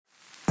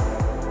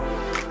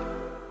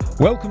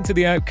Welcome to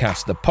the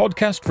Outcast, the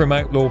podcast from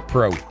Outlaw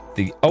Pro,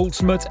 the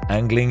ultimate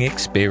angling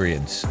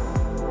experience.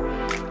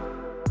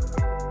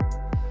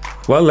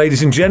 Well,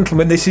 ladies and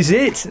gentlemen, this is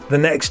it. The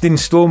next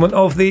instalment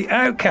of the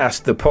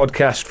Outcast, the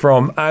podcast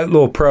from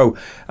Outlaw Pro.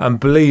 And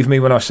believe me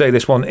when I say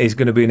this one is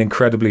going to be an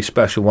incredibly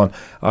special one.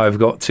 I've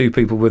got two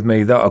people with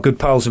me that are good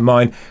pals of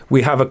mine.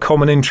 We have a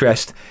common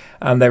interest,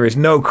 and there is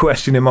no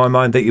question in my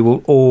mind that you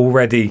will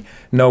already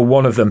know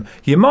one of them.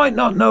 You might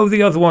not know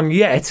the other one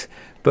yet,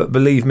 but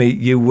believe me,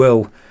 you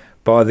will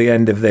by the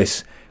end of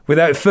this.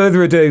 Without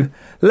further ado,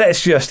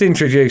 let's just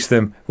introduce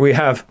them. We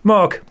have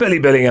Mark Billy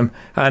Billingham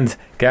and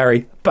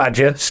Gary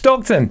Badger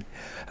Stockton.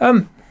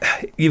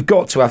 You've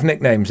got to have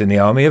nicknames in the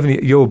army, haven't you?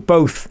 You're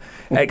both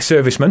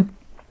ex-servicemen,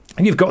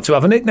 and you've got to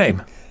have a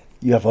nickname.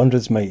 You have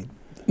hundreds, mate.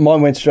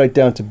 Mine went straight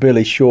down to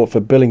Billy, short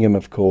for Billingham,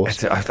 of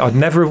course. I'd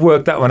never have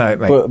worked that one out,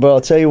 mate. But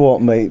I'll tell you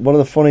what, mate, one of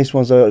the funniest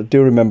ones I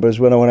do remember is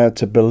when I went out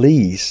to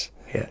Belize.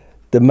 Yeah.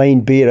 The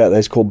main beer out there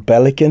is called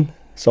Bellican,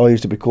 so I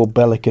used to be called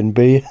Bellican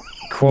beer.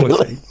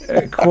 Quality.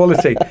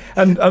 Quality.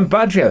 And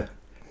Badger,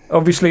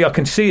 obviously I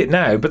can see it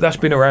now, but that's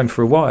been around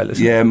for a while,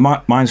 isn't it? Yeah,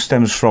 mine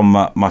stems from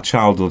my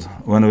childhood.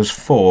 When I was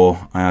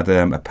 4, I had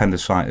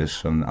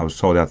appendicitis, and I was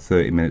told I had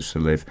 30 minutes to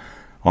live.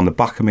 On the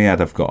back of my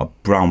head, I've got a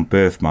brown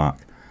birthmark.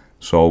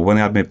 So when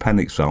I had my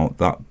appendix out,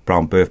 that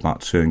brown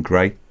birthmark turned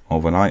grey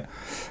overnight.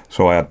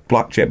 So I had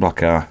jet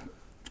black hair,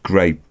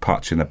 grey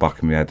patch in the back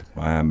of my head.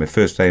 My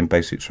first day in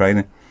basic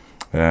training,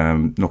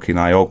 Nucky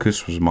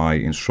Outcast was my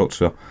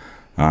instructor.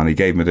 And he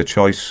gave me the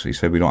choice. He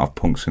said, we don't have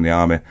punks in the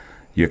army.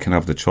 You can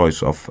have the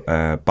choice of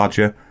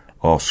badger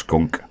or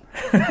skunk.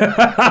 And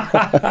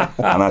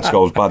I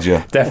chose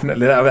badger.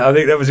 Definitely. I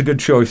think that was a good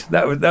choice.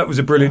 That was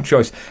a brilliant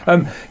choice.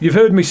 You've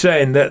heard me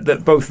saying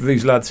that both of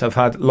these lads have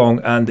had long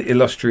and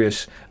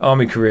illustrious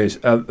army careers.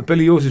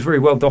 Billy, yours is very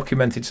well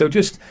documented. So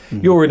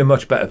you're in a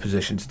much better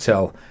position to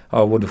tell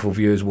our wonderful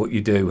viewers what you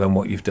do and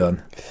what you've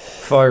done.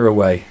 Fire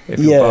away.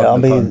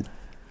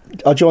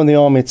 I joined the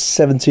army at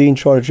 17,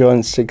 tried to join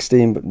at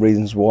 16, but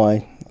reasons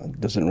why, it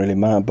doesn't really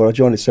matter. But I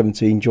joined at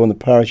 17, joined the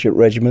parachute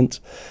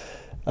regiment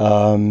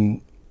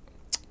in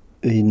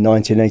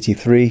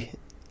 1983,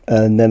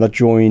 and then I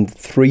joined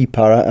 3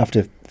 para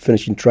after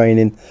finishing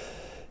training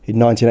in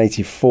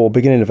 1984,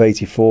 beginning of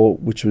 84,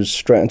 which was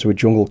straight into a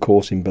jungle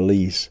course in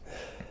Belize.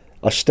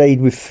 I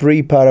stayed with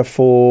 3 para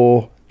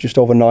for just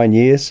over 9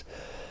 years.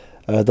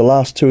 The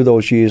last 2 of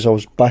those years I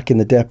was back in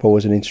the depot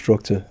as an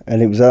instructor,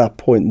 and it was at that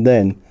point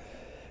then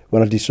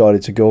when I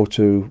decided to go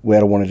to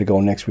where I wanted to go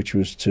next, which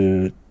was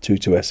to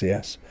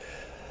SAS.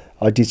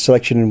 I did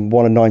selection in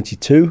 1 of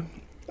 92,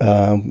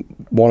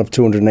 one of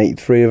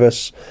 283 of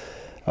us.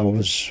 I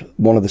was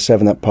one of the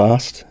 7 that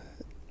passed.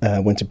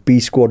 Went to B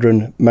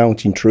Squadron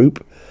Mountain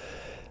Troop.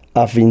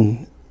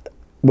 When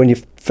you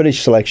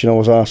finish selection, I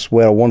was asked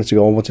where I wanted to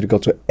go. I wanted to go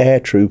to Air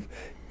Troop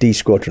D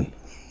Squadron,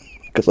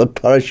 because I'd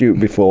parachuted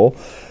before.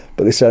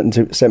 But they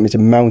sent me to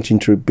Mountain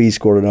Troop B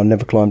Squadron. I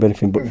never climbed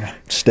anything but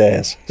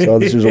stairs, so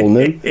this was all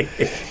new.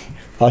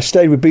 I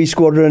stayed with B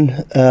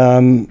Squadron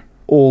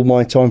all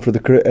my time for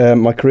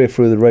my career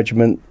through the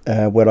regiment,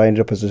 where I ended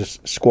up as a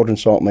squadron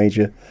sergeant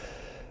major.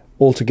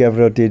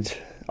 Altogether, I did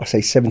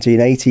 17,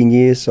 18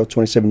 years, so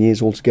 27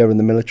 years altogether in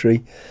the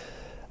military.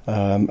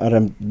 Had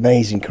an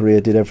amazing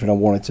career. Did everything I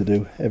wanted to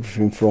do,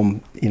 everything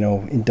from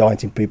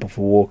indicting people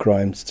for war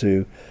crimes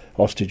to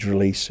hostage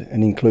release,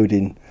 and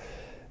including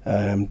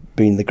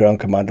being the ground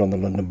commander on the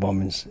London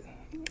bombings.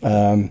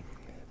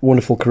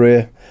 Wonderful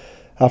career.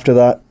 After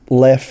that,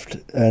 left,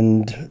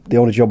 and the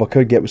only job I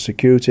could get was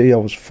security. I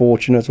was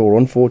fortunate or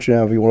unfortunate,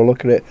 however you want to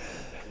look at it,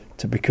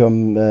 to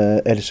become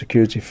head of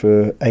security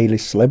for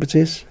A-list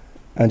celebrities,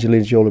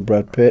 Angelina Jolie,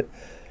 Brad Pitt.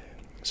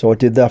 So I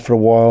did that for a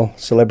while,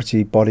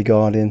 celebrity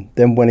bodyguarding.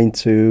 Then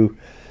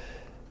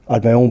I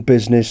had my own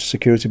business,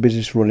 security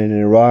business running in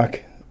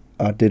Iraq.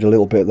 I did a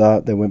little bit of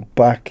that, then went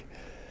back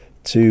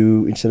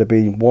to, instead of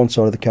being one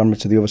side of the camera,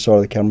 to the other side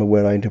of the camera,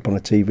 where I ended up on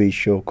a TV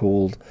show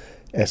called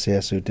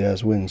SAS Who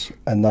Dares Wins,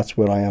 and that's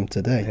where I am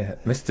today.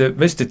 Yeah.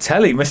 Mr.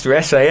 Telly,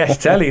 Mr. SAS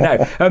Telly.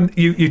 Now,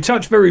 you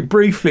touched very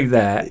briefly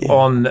there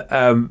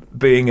on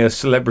being a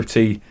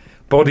celebrity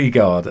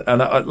bodyguard,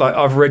 and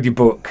I've read your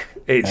book.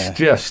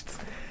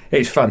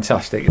 It's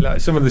fantastic.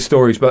 Like some of the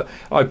stories, but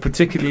I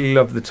particularly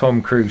love the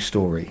Tom Cruise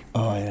story.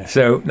 Oh, yeah.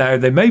 So now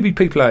there may be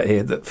people out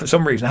here that for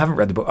some reason haven't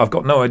read the book. I've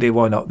got no idea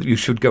why not. You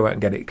should go out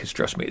and get it, because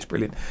trust me, it's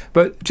brilliant.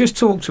 But just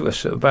talk to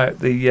us about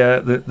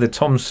the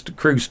Tom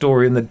Cruise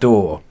story in The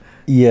Door.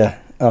 Yeah.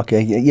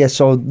 Okay. Yeah.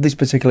 So this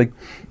particular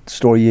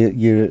story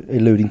you're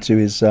alluding to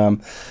is, I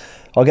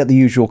get the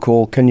usual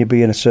call. Can you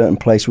be in a certain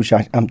place, which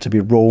I am to be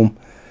Rome,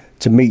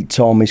 to meet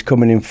Tom? He's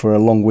coming in for a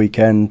long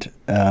weekend.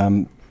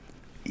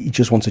 He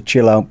just wants to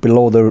chill out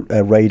below the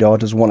radar,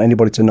 doesn't want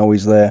anybody to know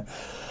he's there.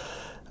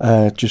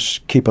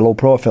 Just keep a low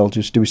profile,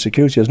 just do his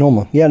security as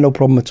normal. Yeah, no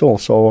problem at all.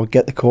 So I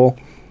get the call,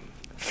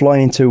 fly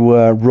into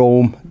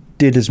Rome,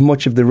 did as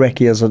much of the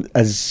recce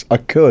as I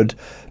could.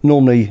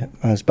 Normally,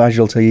 as Baj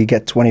will tell you, you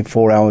get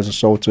 24 hours or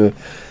so to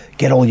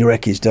get all your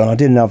recce's done. I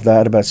didn't have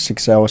that, about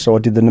 6 hours, so I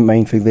did the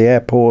main thing, the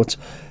airport,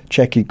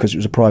 check it because it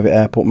was a private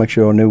airport, make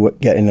sure I knew what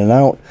get in and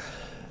out.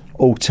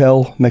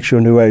 Hotel, make sure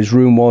I knew where his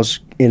room was,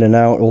 in and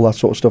out, all that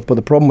sort of stuff. But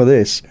the problem with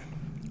this,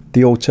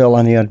 the hotel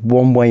only had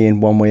one way in,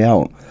 one way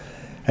out.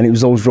 And it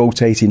was those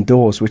rotating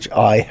doors, which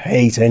I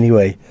hate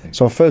anyway.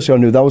 So firstly I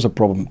knew that was a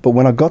problem. But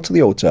when I got to the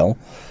hotel,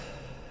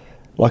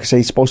 like I say,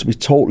 it's supposed to be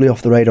totally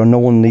off the radar. No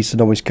one needs to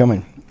know he's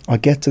coming. I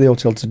get to the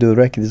hotel to do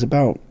the recce. There's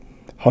about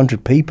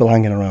 100 people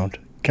hanging around,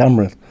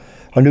 cameras.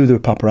 I knew there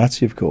were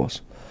paparazzi, of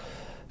course.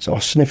 So I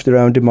sniffed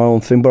around, did my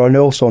own thing. But I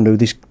also knew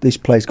this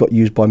place got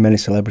used by many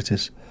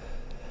celebrities.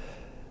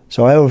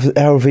 So out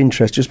of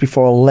interest, just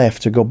before I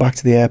left to go back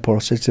to the airport,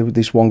 I said to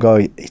this one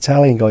guy,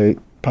 Italian guy,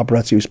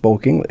 paparazzi, who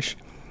spoke English.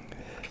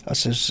 I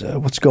says,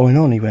 what's going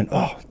on? He went,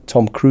 oh,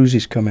 Tom Cruise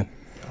is coming.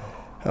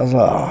 I was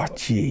like, oh,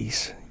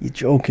 jeez, you're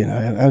joking.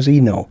 How's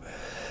he know?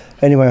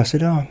 Anyway, I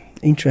said, oh,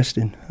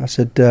 interesting. I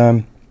said,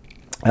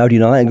 how do you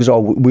know that? He goes, oh,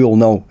 we all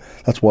know.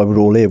 That's why we're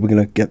all here. We're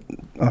going to get...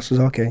 I says,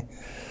 okay.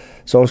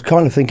 So I was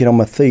kind of thinking on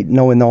my feet,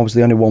 knowing that I was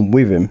the only one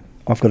with him,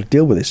 I've got to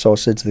deal with this. So I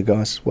said to the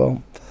guys,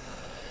 well,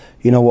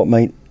 you know what,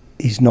 mate?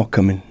 He's not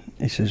coming.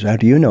 He says, how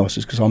do you know? I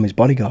says, because I'm his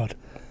bodyguard.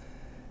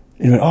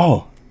 He went,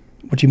 oh,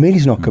 what do you mean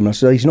he's not coming? I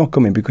said, he's not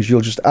coming because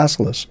you'll just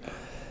hassle us.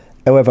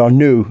 However, I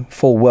knew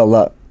full well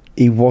that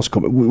he was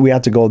coming. We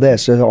had to go there,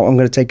 so I'm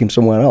going to take him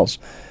somewhere else.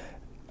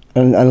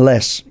 And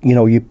unless,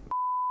 you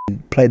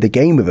played the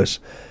game with us,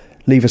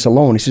 leave us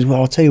alone. He says,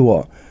 well, I'll tell you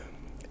what,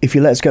 if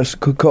you let us get a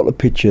couple of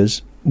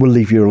pictures, we'll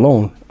leave you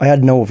alone. I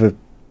had no other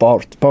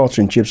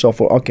bartering chips, so I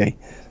thought, okay,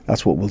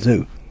 that's what we'll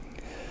do.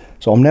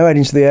 So I'm now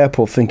heading to the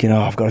airport thinking,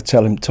 I've got to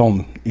tell him,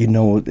 Tom,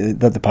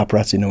 that the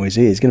paparazzi know he's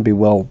here. He's going to be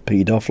well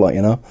peed off,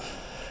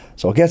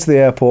 So I get to the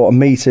airport, I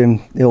meet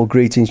him, the old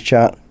greetings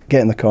chat,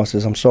 get in the car,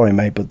 says, I'm sorry,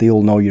 mate, but they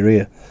all know you're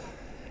here.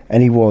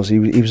 And he was a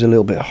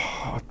little bit,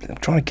 I'm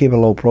trying to keep a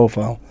low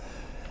profile.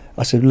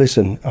 I said,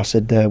 listen,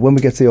 when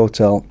we get to the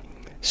hotel,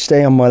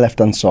 stay on my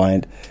left-hand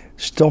side,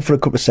 stop for a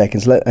couple of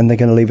seconds, and they're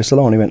going to leave us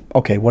alone. He went,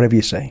 okay, whatever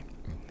you say.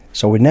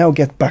 So we now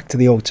get back to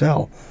the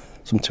hotel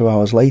some 2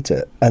 hours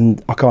later,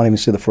 and I can't even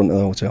see the front of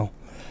the hotel.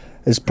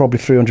 There's probably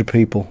 300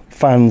 people,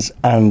 fans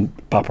and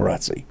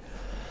paparazzi.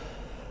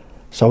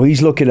 So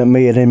he's looking at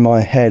me, and in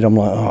my head, I'm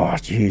like, oh,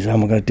 jeez, how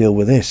am I going to deal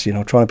with this?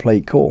 Trying to play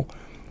it cool.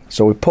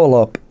 So we pull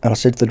up, and I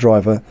said to the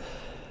driver,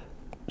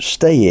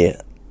 stay here.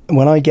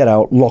 When I get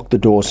out, lock the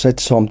door. I said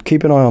to Tom,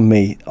 keep an eye on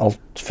me. I'll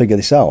figure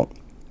this out.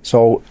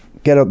 So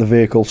get out the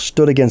vehicle,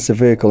 stood against the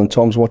vehicle, and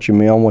Tom's watching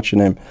me, I'm watching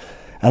him.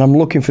 And I'm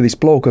looking for this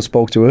bloke I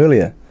spoke to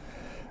earlier.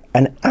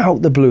 And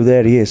out the blue,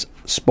 there he is,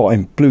 spot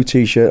him, blue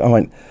T-shirt. I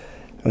went,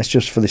 and it's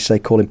just for the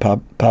sake, call him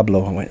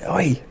Pablo. I went,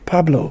 hey,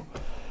 Pablo,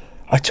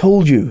 I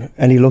told you.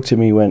 And he looked at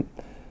me,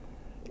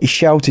 he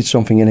shouted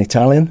something in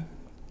Italian.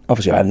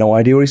 Obviously, I had no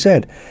idea what he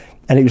said.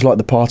 And it was like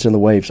the parting of the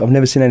waves. I've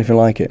never seen anything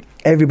like it.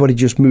 Everybody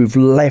just moved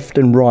left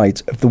and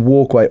right of the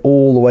walkway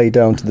all the way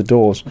down to the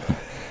doors.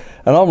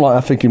 And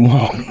I'm thinking,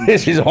 wow,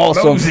 this is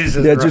awesome.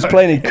 Yeah, just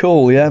playing it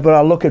cool, yeah. But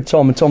I look at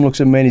Tom, and Tom looks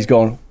at me, and he's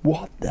going,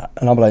 what the?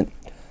 And I'm like,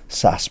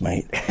 sass,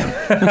 mate.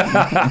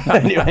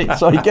 Anyway,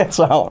 so he gets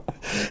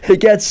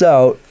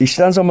out, he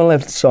stands on my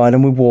left side,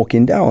 and we're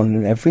walking down,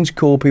 and everything's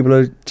cool. People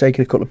are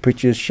taking a couple of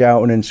pictures,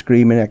 shouting and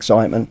screaming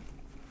excitement.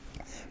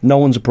 No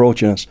one's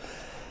approaching us.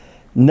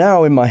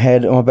 Now in my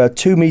head, I'm about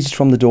 2 meters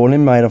from the door, and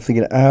in my head I'm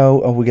thinking, how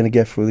are we going to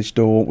get through this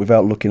door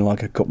without looking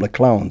like a couple of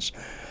clowns?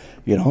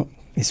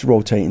 It's a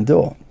rotating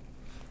door.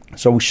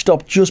 So we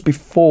stopped just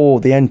before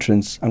the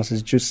entrance, and I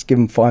said, just give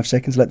him 5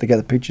 seconds, let them get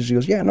the pictures. He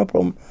goes, yeah, no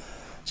problem.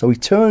 So he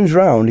turns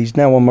round, he's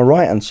now on my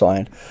right-hand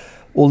side.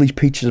 All these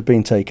pictures have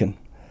been taken.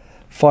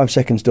 5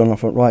 seconds done, I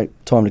thought, right,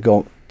 time to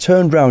go.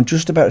 Turned round,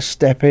 just about to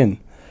step in.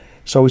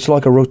 So it's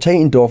like a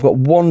rotating door. I've got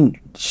 1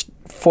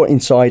 foot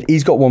inside,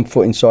 he's got 1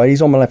 foot inside,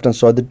 he's on my left-hand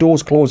side, the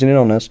door's closing in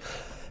on us,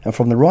 and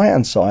from the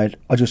right-hand side,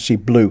 I just see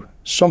blue,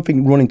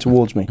 something running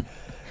towards me.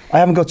 I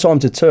haven't got time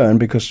to turn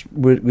because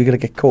we're going to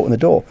get caught in the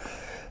door.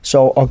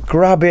 So I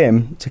grab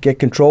him to get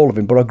control of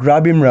him, but I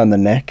grab him around the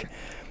neck,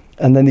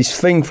 and then this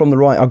thing from the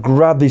right, I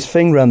grab this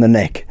thing around the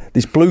neck,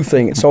 this blue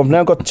thing. So I've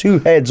now got 2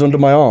 heads under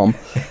my arm,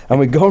 and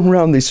we're going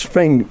around this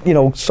thing,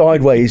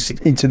 sideways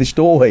into this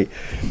doorway.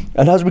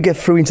 And as we get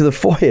through into the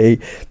foyer,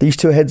 these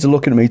 2 heads are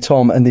looking at me,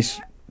 Tom and this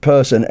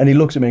person, and he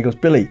looks at me and goes,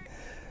 Billy,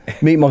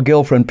 meet my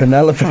girlfriend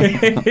Penelope.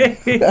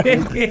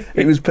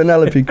 It was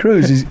Penelope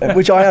Cruz,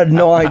 which I had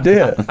no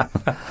idea.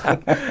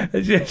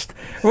 Just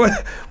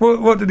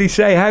what did he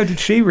say? How did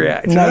she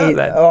react to that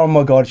then? Oh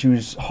my God, she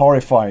was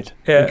horrified.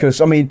 Yeah.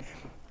 Because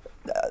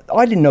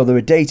I didn't know they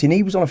were dating.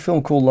 He was on a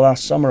film called The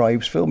Last Samurai. He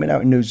was filming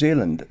out in New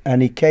Zealand,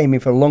 and he came in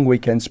for a long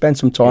weekend, spent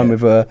some time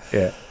with her.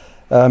 Yeah.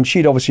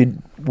 She'd obviously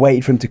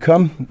waited for him to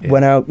come,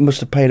 went out, must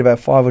have paid about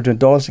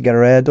 $500 to get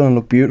her hair done and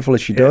look beautiful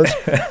as she does.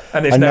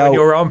 And it's now in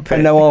your armpit.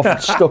 And now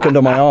I'm stuck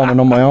under my arm and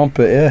on my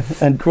armpit,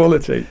 yeah. And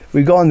quality.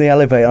 We got in the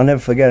elevator, I'll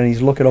never forget, and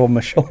he's looking over my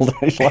shoulder.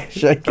 He's like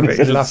shaking his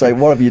head and saying,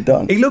 what have you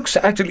done? He looks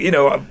actually,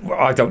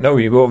 I don't know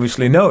you,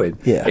 obviously know him.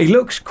 Yeah. He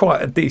looks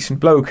quite a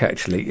decent bloke,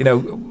 actually.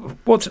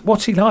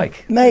 What's he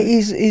like? Mate,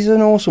 he's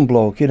an awesome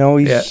bloke,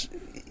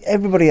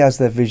 Everybody has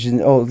their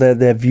vision, or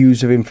their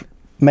views of him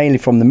mainly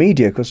from the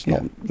media, because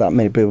not that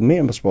many people meet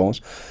him, I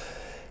suppose.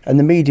 And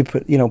the media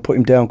put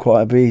him down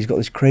quite a bit. He's got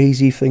this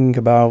crazy thing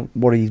about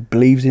what he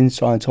believes in,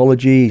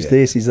 Scientology, he's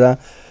this, he's that,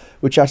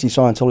 which actually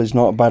Scientology is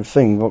not a bad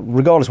thing,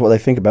 regardless of what they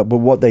think about, but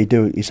what they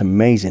do is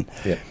amazing.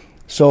 Yeah.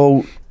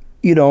 So,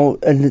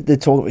 and they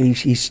talk,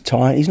 he's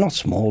tight, he's not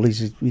small,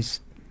 he's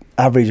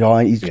average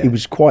height, he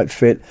was quite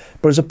fit,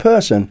 but as a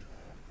person,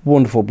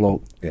 wonderful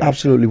bloke,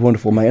 absolutely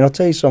wonderful, mate. And I'll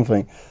tell you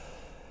something,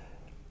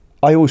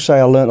 I always say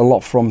I learned a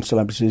lot from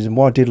celebrities, and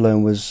what I did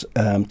learn was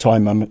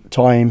time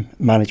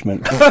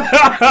management.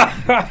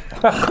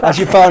 As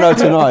you found out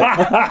tonight.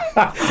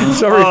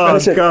 Sorry,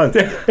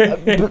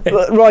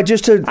 right,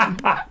 just to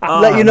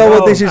let you know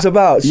what this is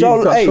about. So,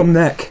 you've got some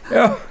neck.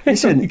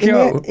 Listen,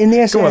 in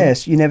the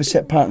SAS, you never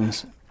set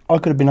patterns. I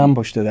could have been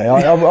ambushed today.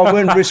 I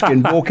weren't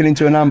risking walking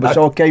into an ambush,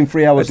 so I came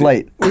 3 hours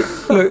late.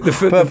 Look,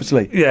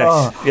 purposely.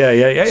 Yes.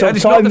 Yeah. So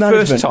it's not the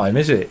first time,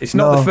 is it? It's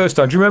not the first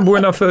time. Do you remember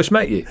when I first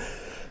met you?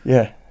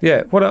 Yeah.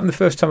 Yeah, what happened the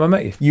first time I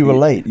met you? You were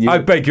late. I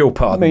beg your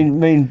pardon.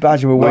 Me and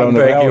Badger were waiting. I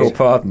beg your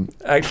pardon.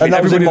 Actually, and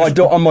that was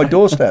on my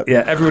doorstep.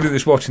 Yeah, everybody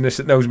that's watching this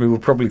that knows me will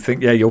probably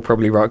think, yeah, you're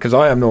probably right, because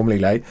I am normally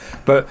late.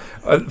 But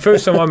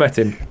first time I met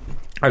him,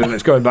 I don't know,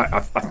 it's going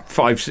back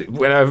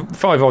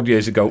 5 odd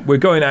years ago. We're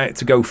going out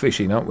to go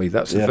fishing, aren't we?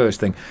 That's the first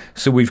thing.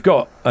 So we've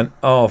got an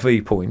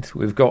RV point.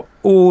 We've got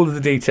all of the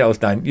details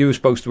down. You were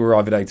supposed to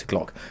arrive at 8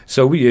 o'clock.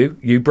 So were you.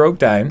 You broke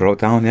down.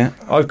 Yeah.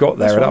 I've got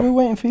there. That's why we were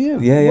waiting for you.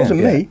 Yeah. It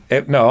wasn't me.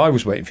 No, I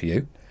was waiting for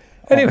you.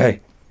 Anyway,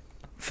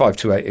 5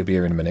 to 8, he'll be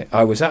here in a minute.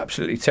 I was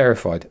absolutely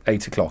terrified.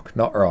 8 o'clock,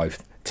 not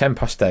arrived. 10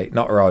 past 8,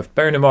 not arrived.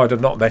 Bearing in mind,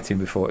 I've not met him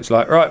before. It's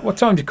like, right, what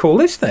time do you call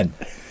this then?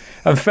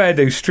 And fair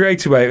do,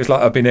 straight away, it was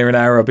like, I've been here an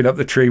hour, I've been up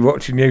the tree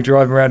watching you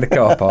driving around the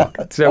car park.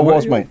 So, I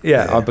was, mate.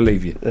 Yeah, I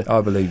believe you. I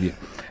believe you.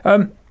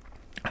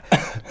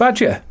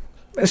 Badger,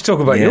 let's talk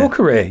about your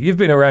career. You've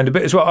been around a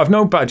bit as well. I've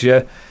known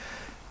Badger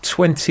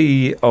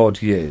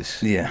 20-odd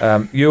years.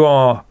 Yeah. You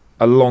are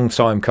a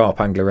long-time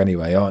carp angler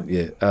anyway, aren't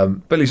you?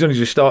 Billy's only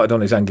just started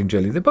on his angling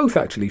journey. They both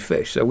actually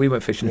fish, so we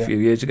went fishing a few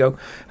years ago.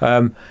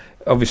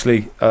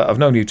 Obviously, I've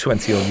known you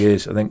 20-odd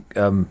years, I think.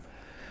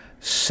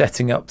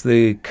 Setting up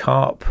the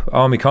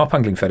Army Carp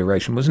Angling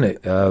Federation, wasn't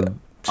it?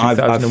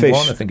 2001,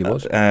 I think it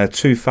was.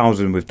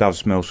 2000 with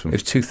Davs Milsom. It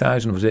was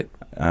 2000, was it?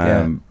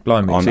 Blimey,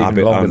 it's even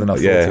Abbey, longer than I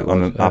thought it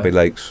was. On Abbey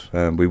Lakes,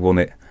 we won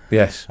it.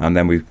 Yes. And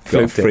then we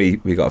got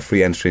a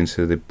free entry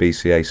into the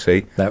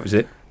BCAC. That was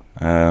it.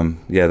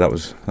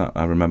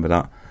 I remember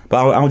that.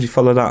 But how did you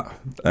follow that,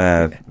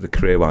 the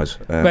career-wise?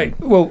 Mate,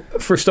 well,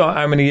 for a start,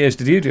 how many years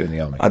did you do in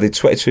the Army? I did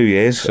 22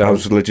 years. So, I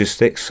was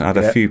logistics. I had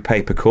a few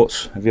paper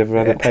cuts. Have you ever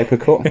had a paper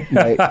cut?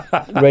 Mate,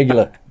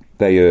 regular.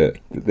 They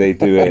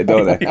do it,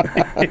 don't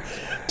they?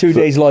 2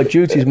 days light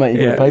duties, mate.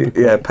 You got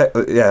a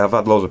paper cut. I've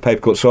had loads of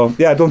paper cuts. So,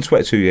 I've done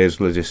 22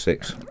 years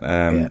logistics.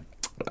 I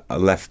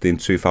left in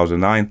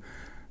 2009,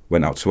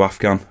 went out to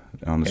Afghan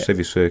on the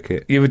civvy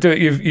circuit.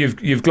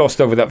 You've glossed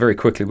over that very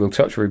quickly. We'll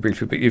touch very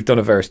briefly, but you've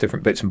done various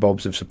different bits and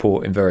bobs of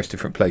support in various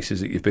different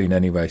places that you've been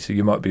anyway. So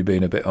you might be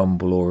being a bit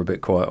humble or a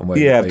bit quiet on where.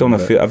 Yeah, I've done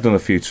a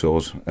few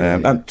tours.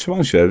 And to be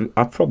honest,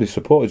 I probably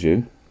supported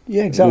you.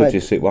 Yeah, exactly.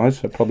 Logistic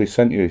wise, I probably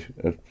sent you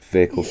a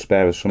vehicle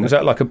spare or something. Was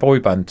that like a boy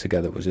band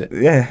together? Was it?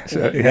 Yeah,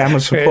 I'm a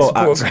support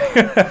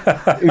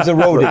act. He was a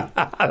roadie.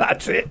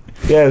 That's it.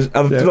 Yeah,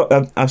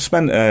 I've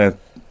spent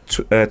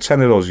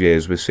 10 of those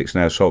years with 6th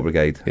Air Assault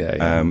Brigade.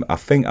 I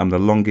think I'm the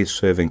longest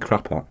serving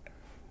crapper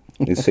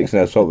in 6th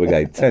Air Assault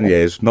Brigade. 10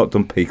 years, not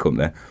done peak up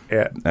there.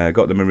 Yeah.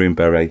 Got the Maroon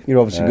Beret. You're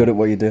obviously good at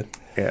what you do.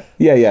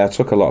 Yeah, I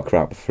took a lot of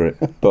crap for it,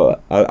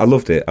 but I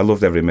loved it. I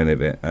loved every minute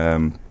of it.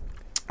 And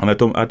I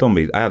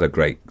had a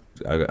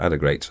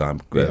great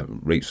time.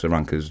 Reached the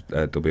rank as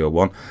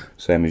 001,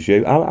 same as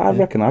you. I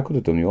reckon I could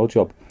have done your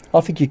job. I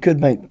think you could,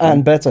 mate,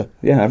 and better.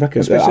 Yeah, I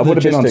reckon. I would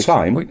have been on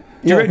time. Do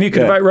you reckon you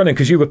could have outrunning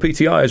because you were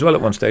PTI as well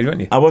at one stage, weren't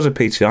you? I was a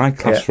PTI,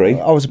 class 3.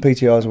 I was a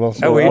PTI as well.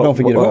 So don't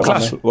forget about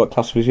that. What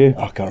class was you?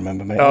 I can't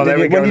remember, mate. Oh,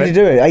 when did you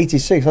do it?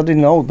 86. I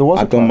didn't know there was.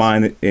 I'd done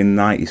mine in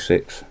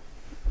 96.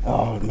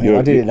 Oh, mate,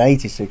 I did it in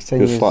 86. 10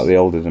 You're years. slightly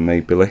older than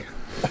me, Billy.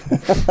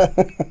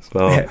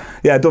 So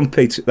I done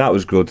PT. That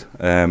was good.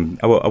 I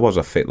was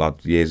a fit lad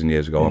years and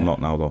years ago. I'm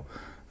not now though.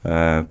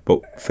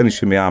 But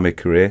finishing my army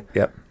career.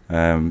 Yep.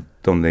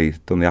 Done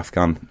the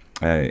Afghan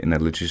in a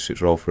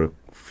logistics role for a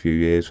few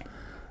years.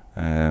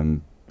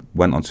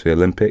 Went on to the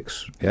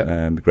Olympics.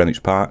 Yep.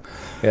 Greenwich Park.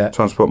 Yeah.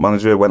 Transport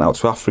manager. Went out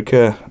to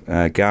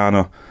Africa,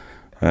 Ghana.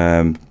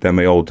 Then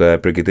my old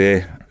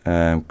brigadier,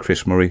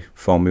 Chris Murray,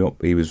 phoned me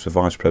up. He was the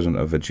vice president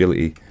of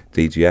Agility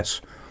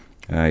DGS.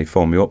 He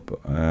phoned me up,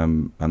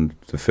 and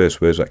the first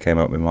words that came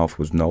out of my mouth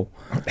was no,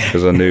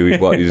 because I knew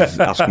what he was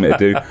asking me to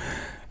do.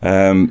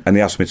 And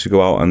he asked me to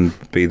go out and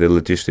be the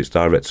logistics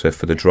director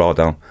for the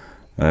drawdown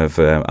of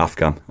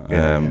Afghan.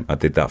 I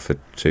did that for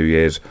 2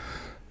 years,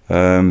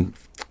 and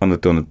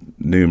I've done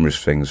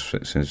numerous things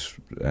since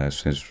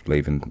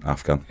leaving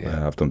Afghan.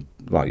 I've done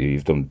like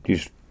you've done.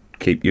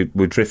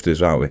 We're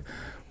drifters, aren't we?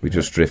 We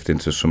just drift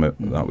into something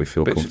that we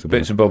feel comfortable.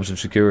 Bits and bobs of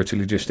security,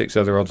 logistics,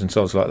 other odds and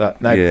sods like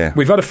that. Now,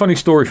 we've had a funny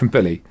story from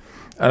Billy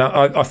And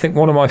I think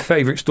one of my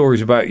favourite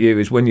stories about you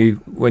is when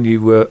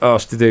you were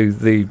asked to do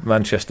the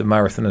Manchester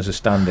Marathon as a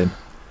stand-in.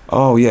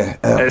 Oh yeah,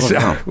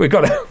 we've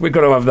got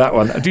to have that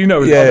one. Do you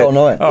know? Yeah, I don't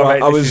know it. Oh,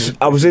 mate,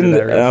 I was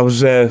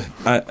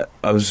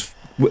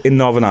in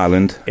Northern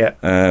Ireland. Yeah.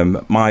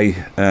 My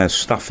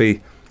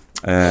staffy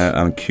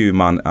and queue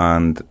man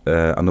and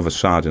another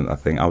sergeant. I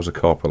think I was a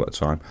corporal at the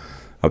time.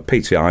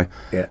 PTI.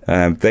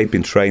 Yeah. They'd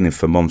been training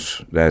for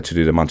months to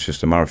do the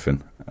Manchester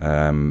Marathon,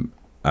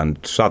 and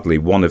sadly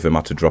one of them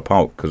had to drop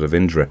out because of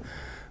injury.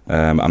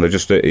 And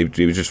it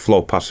was just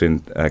flow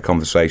passing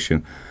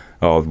conversation.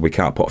 Oh, we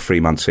can't put a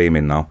 3-man team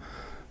in now.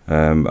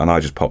 And I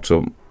just popped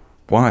up.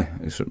 Why?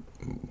 He said,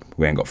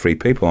 we ain't got 3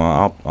 people.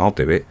 I'll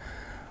do it.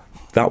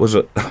 That was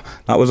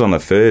on a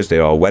Thursday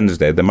or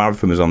Wednesday. The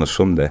marathon was on a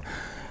Sunday.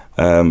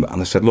 And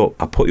I said, look,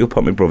 I'll put you up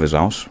at my brother's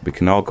house. We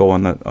can all go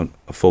on a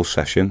full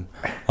session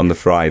on the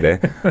Friday,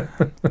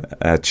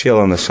 chill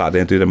on the Saturday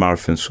and do the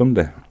marathon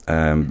Sunday.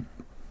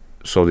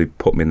 So they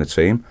put me in the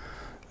team.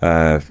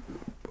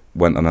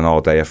 Went on an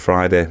all-day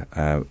Friday,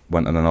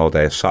 went on an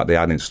all-day Saturday.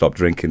 I didn't stop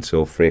drinking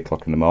till 3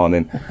 o'clock in the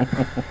morning.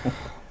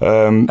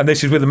 And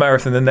this is with the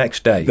marathon the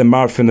next day? The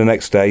marathon the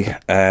next day.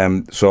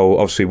 So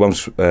obviously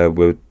once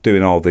we're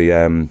doing all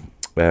the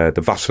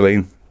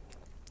Vaseline.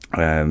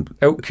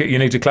 You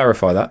need to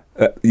clarify that.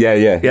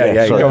 Yeah.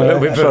 Sorry. Go a little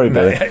bit Sorry,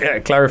 Billy. Yeah,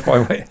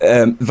 clarify.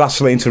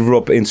 Vaseline to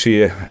rub into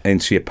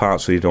your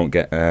parts so you don't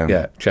get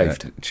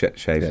shaved.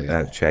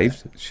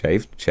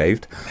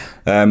 Shaved.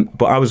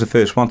 But I was the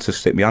first one to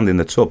stick my hand in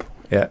the tub.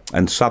 Yeah.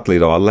 And sadly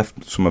though, I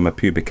left some of my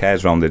pubic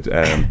hairs around the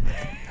tub.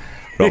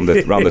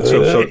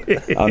 So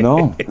I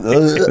know.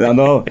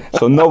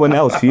 So no one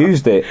else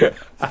used it.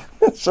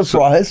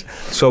 Surprise.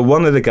 So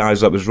one of the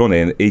guys that was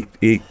running,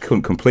 he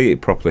couldn't complete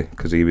it properly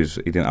because he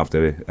didn't have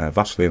the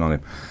Vaseline on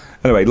him.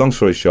 Anyway, long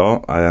story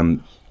short, I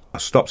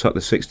stopped at the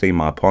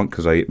 16-mile point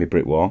because I hit my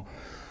brick wall.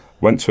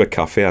 Went to a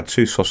cafe, had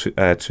two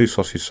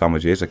sausage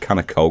sandwiches, a can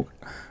of Coke,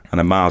 and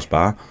a Mars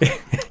bar.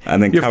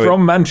 And then you're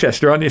from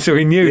Manchester, aren't you? So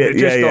he knew that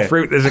just off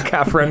route there's a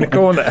cafe around the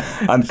corner.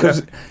 And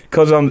because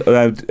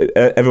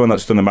everyone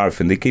that's done a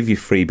marathon, they give you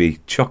freebie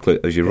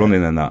chocolate as you're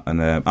running and that.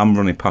 And I'm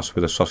running past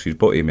with a sausage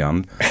butty in my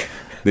hand.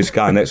 This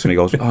guy next to me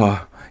goes,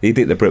 oh, he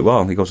did the brick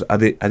wall. He goes, are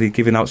they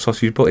giving out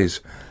sausage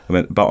butties? I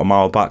went about a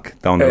mile back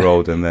down the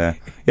road, and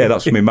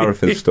that's my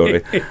marathon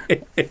story.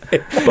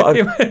 But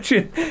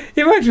imagine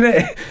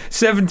it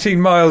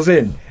 17 miles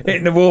in,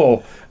 hitting the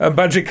wall, and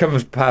Badger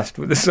comes past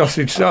with the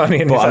sausage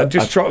sarnie in his hand,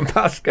 just trotting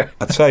past.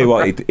 I tell you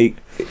what,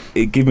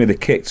 it gave me the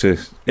kick to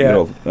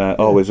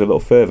always a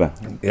little further.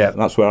 Yeah,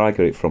 that's where I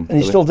got it from. And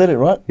you still did it,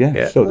 right?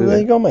 Yeah. Still did there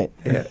it. You go, mate.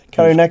 Yeah,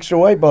 carrying extra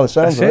weight by the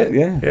sounds of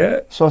it. Yeah.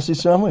 Sausage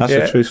sandwich.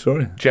 That's a true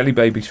story. Jelly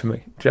babies for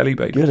me. Jelly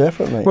babies. Good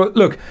effort, mate. Well,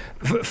 look,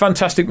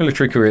 fantastic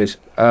military careers,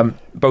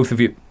 both of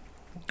you.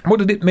 What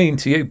did it mean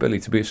to you, Billy,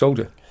 to be a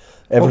soldier?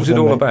 What was it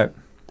all about?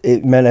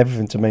 It meant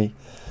everything to me.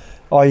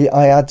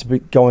 I had to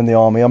go in the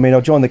army. I mean,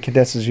 I joined the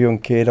cadets as a young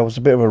kid. I was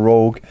a bit of a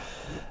rogue,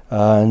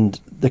 and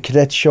the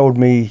cadets showed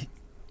me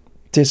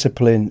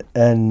discipline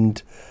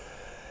and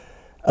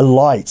a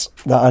light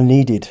that I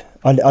needed.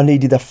 I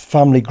needed a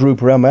family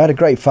group around me. I had a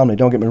great family,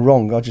 don't get me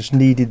wrong. I just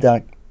needed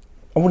that,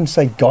 I wouldn't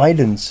say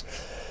guidance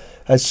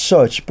as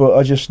such, but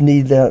I just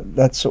need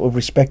that sort of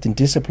respect and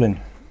discipline.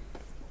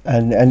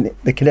 And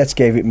the cadets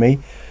gave it me.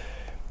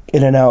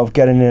 Getting in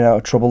and out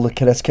of trouble. The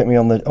cadets kept me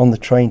on the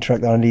train track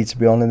that I needed to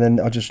be on, and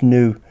then I just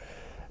knew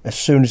as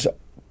soon as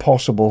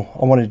possible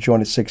I wanted to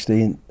join at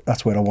 16.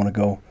 That's where I want to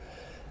go.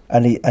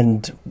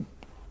 And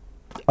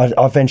I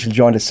eventually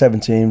joined at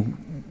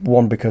 17.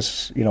 One,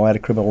 because I had a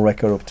criminal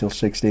record up till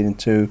 16, and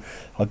two,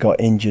 I got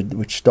injured,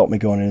 which stopped me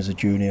going in as a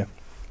junior.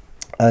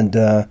 And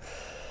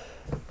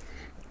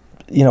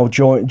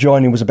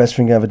joining was the best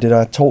thing I ever did. I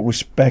had total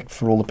respect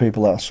for all the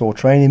people that I saw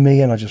training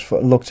me, and I just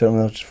looked at them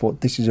and I just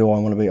thought, this is who I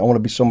want to be. I want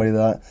to be somebody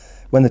that,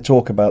 when they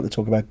talk about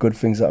good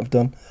things that I've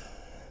done.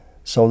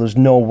 So there's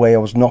no way I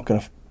was not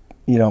going to,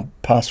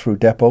 pass through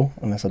depot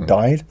unless I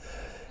died.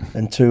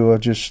 And two, I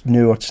just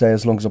knew I'd stay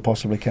as long as I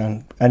possibly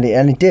can. And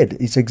it did.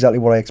 It's exactly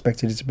what I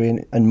expected it to be,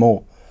 and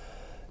more.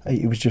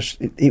 It was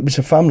just, it was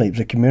a family, it was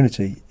a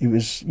community. You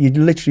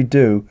literally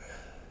do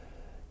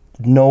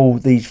know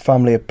these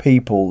family of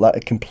people that are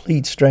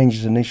complete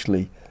strangers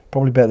initially,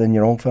 probably better than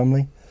your own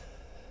family.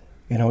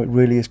 It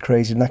really is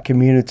crazy, and that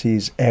community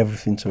is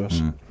everything to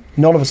us.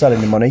 None of us had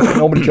any money.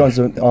 Nobody joins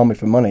the army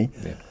for money.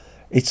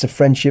 It's the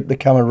friendship, the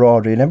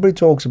camaraderie, and everybody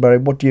talks about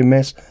it. What do you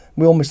miss?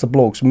 We all miss the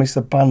blokes, we miss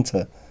the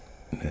banter.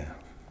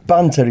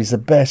 Banter is the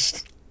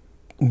best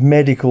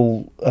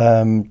medical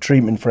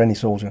treatment for any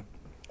soldier.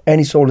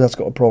 Any soldier that's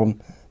got a problem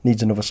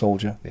needs another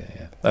soldier.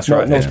 That's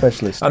right. No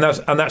specialist. And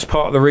that's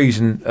part of the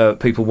reason,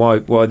 people,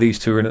 why these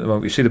two are in at the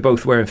moment. You see, they're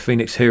both wearing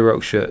Phoenix Hero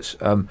shirts.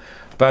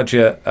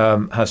 Badger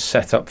has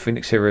set up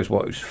Phoenix Heroes, it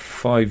was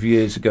 5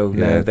 years ago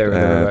now.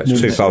 They're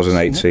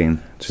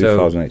 2018.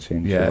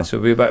 2018. So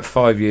it'll be about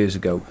 5 years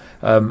ago.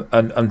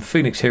 And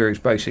Phoenix Heroes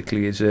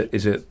basically is a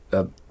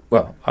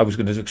well, I was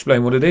going to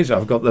explain what it is.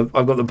 I've got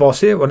the boss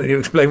here. Why don't you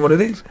explain what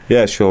it is?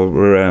 Yeah, sure.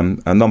 We're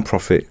a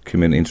non-profit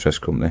community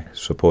interest company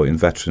supporting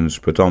veterans,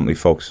 predominantly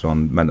focused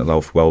on mental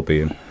health,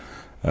 well-being,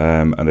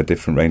 and a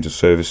different range of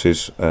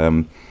services.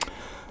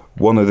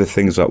 One of the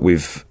things that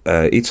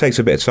it takes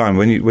a bit of time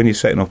when you're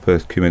setting up a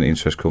community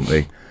interest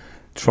company,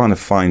 trying to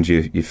find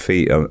your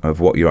feet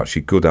of what you're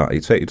actually good at.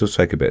 It does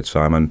take a bit of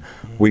time, and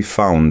we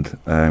found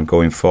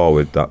going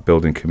forward that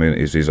building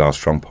communities is our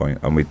strong point,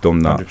 and we've done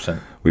that. 100%.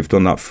 We've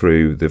done that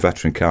through the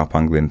veteran carp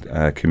angling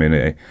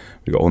community.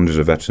 We've got hundreds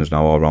of veterans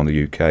now all around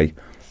the UK.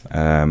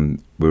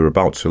 We were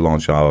about to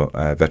launch our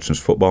veterans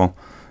football.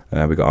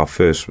 We got our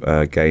first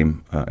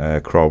game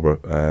at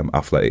Crowborough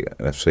Athletic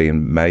FC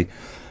in May.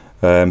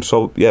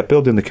 So yeah,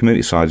 building the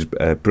community side is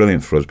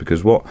brilliant for us,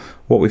 because what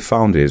we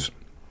found is,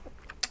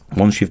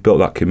 once you've built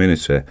that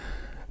community,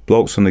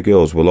 blokes and the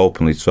girls will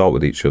openly talk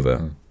with each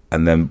other.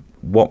 And then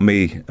what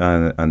me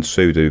and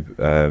Sue do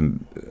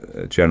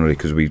generally,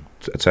 because we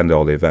attend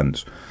all the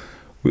events,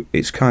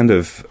 it's kind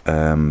of,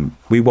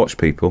 we watch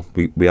people,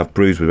 we have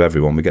brews with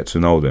everyone, we get to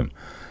know them.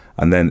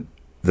 And then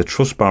the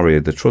trust barrier,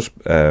 the trust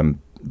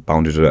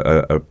boundaries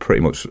are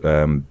pretty much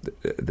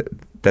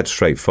dead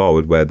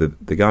straightforward, where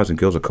the guys and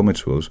girls are coming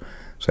to us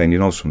saying, you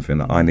know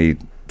something, I need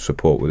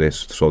support with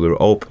this. So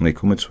they're openly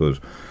coming to us.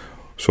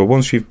 So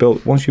once you've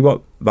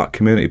got that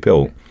community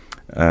built,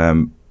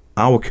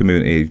 our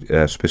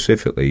community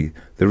specifically,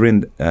 they're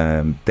in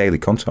daily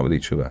contact with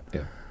each other.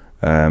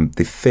 Yeah.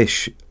 They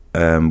fish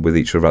with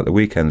each other at the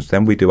weekends.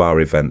 Then we do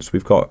our events.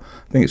 We've got,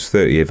 I think it's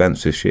 30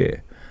 events this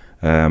year.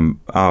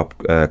 Our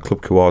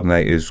club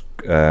coordinators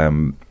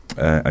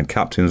and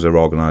captains are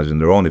organising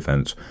their own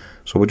events.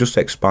 So we're just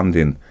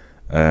expanding.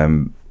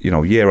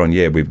 Year on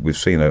year, we've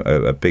seen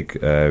a big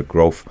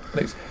growth.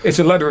 It's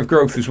a ladder of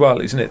growth as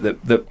well, isn't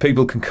it? That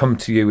people can come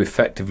to you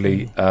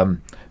effectively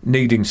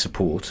needing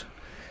support,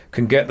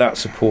 can get that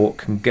support,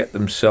 can get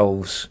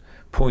themselves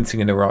pointing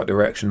in the right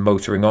direction,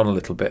 motoring on a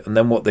little bit, and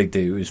then what they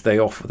do is they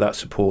offer that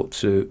support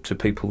to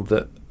people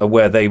that are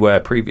where they were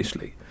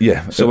previously.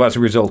 Yeah. So as a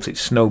result,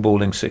 it's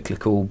snowballing,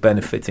 cyclical,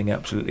 benefiting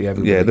absolutely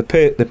everybody. Yeah,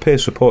 the peer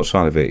support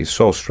side of it is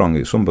so strong;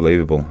 it's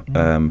unbelievable.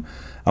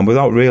 And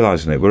without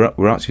realising it,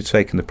 we're actually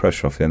taking the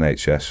pressure off the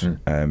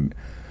NHS.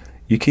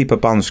 You keep a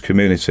balanced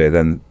community,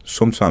 then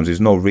sometimes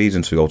there's no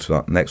reason to go to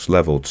that next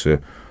level to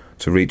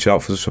reach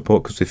out for the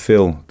support, because they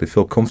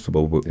feel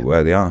comfortable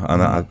where they are,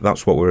 and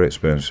that's what we're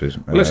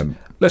experiencing. Well,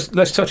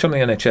 let's touch on the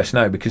NHS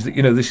now, because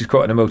this is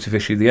quite an emotive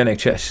issue. The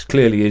NHS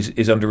clearly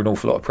is under an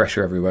awful lot of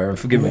pressure everywhere, and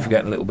forgive me for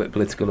getting a little bit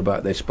political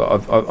about this,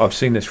 but I've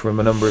seen this from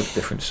a number of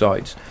different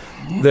sides,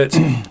 that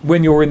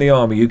when you're in the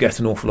army you get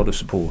an awful lot of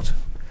support.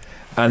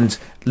 And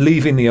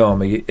leaving the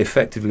army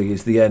effectively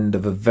is the end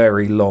of a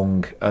very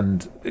long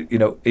and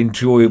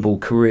enjoyable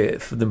career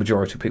for the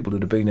majority of people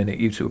that have been in it.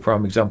 You two are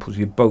prime examples.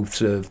 You've both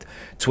served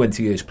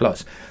 20 years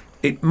plus.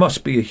 It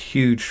must be a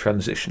huge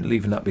transition,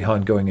 leaving that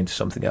behind, going into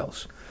something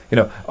else.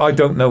 I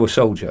don't know a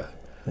soldier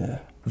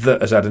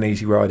that has had an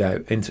easy ride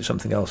out into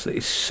something else. That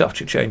is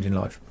such a change in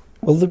life.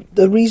 Well,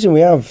 the reason we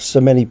have so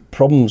many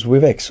problems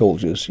with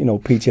ex-soldiers,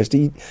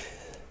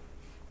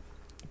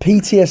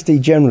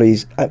 PTSD generally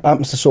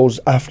happens to soldiers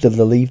after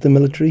they leave the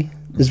military.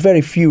 There's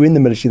very few in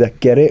the military that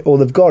get it, or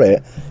they've got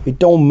it. It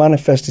don't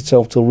manifest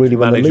itself till really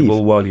when they leave.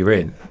 Manageable while you're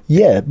in.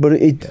 Yeah, but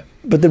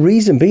but the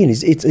reason being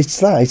is it's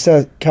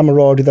that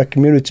camaraderie, that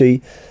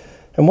community,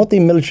 and what the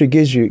military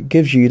gives you.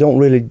 You don't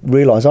really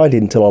realise. I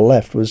did until I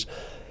left. Was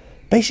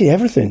basically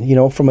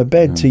everything. From a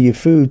bed to your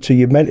food to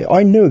your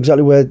I knew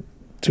exactly where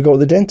to go to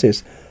the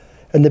dentist,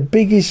 and the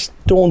biggest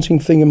daunting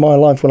thing in my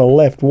life when I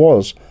left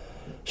was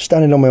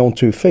standing on my own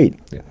 2 feet.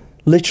 Yeah.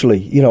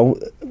 Literally,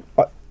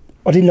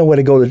 I didn't know where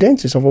to go to the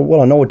dentist. I thought, well,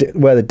 I know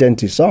where the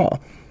dentists are,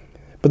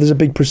 but there's a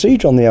big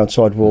procedure on the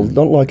outside world,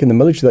 not like in the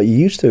military that you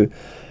used to.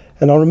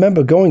 And I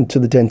remember going to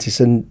the dentist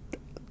and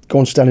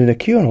going standing in a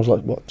queue, and I was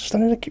like, what,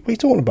 standing in a queue? What are you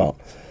talking about?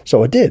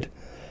 So I did.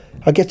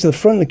 I get to the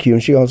front of the queue,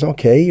 and she goes,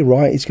 okay, you're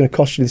right, it's going to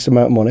cost you this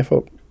amount of money. I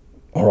thought,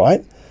 all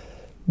right.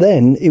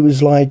 Then it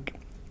was like,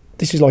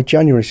 this is like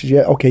January. She says,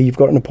 yeah, okay, you've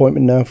got an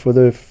appointment now for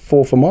the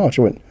 4th of March.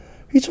 I went, what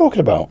are you talking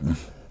about?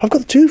 I've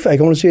got the toothache.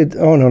 I want to see it.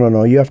 Oh,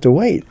 no, you have to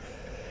wait.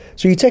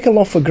 So you take a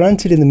lot for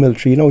granted in the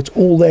military. It's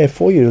all there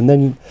for you. And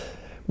then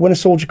when a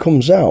soldier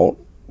comes out,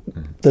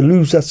 they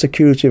lose that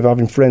security of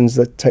having friends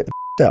that take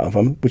the out of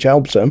them, which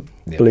helps them,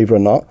 believe it or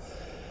not.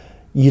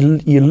 You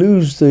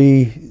lose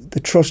the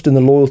trust and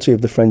the loyalty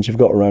of the friends you've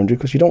got around you,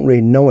 because you don't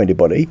really know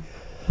anybody.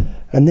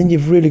 And then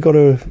you've really got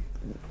to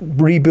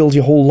rebuild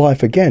your whole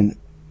life again.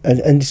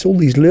 And it's all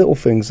these little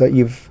things that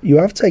you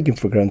have taken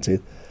for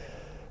granted.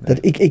 That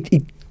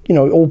it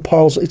all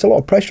piles. It's a lot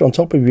of pressure on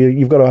top of you.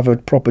 You've got to have a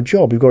proper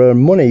job. You've got to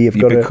earn money. You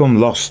become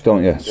lost,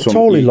 don't you?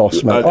 Totally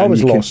lost, man. I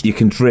was lost. You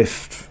can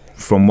drift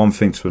from one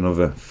thing to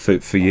another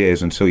for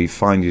years until you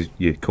find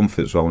your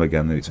comfort zone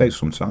again, and it takes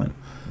some time.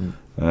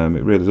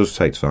 It really does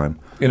take time.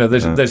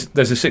 There's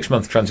a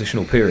 6-month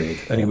transitional period,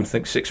 and you would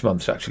think 6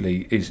 months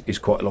actually is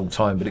quite a long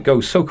time, but it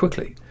goes so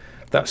quickly.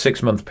 That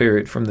 6-month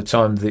period from the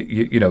time that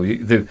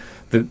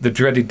the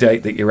dreaded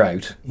date that you're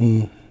out.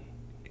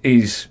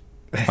 is...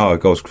 Oh,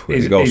 it goes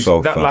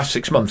so that fast. last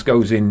 6 months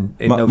goes in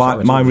no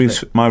time.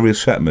 My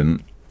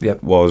resettlement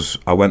Yep. was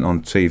I went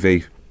on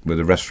TV with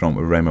a restaurant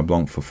with Raymond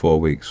Blanc for 4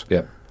 weeks.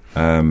 Yeah.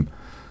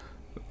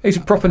 He's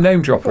a proper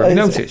name dropper. Have you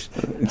noticed?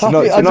 It's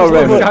not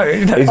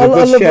Raymond. He's a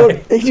good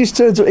chef. He just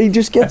turns. He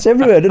just gets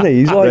everywhere, doesn't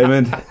he? He's like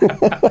Raymond.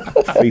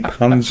 3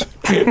 pounds.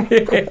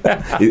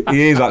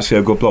 He is actually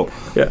a good bloke.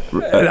 Yeah,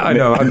 I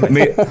know.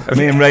 Me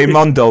and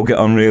Raymondo get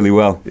on really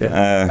well.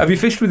 Yeah. Have you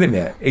fished with him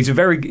yet? He's a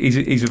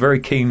very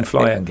keen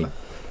fly angler.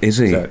 Is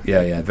he? So,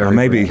 yeah. Very.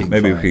 Maybe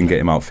very we can get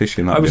him out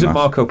fishing. I was at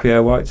Marco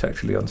Pierre White's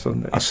actually on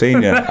Sunday. I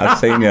seen you.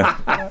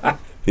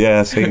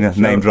 Yeah, I seen you.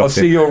 Name dropping. I'll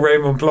see your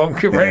Raymond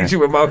Blanc arranging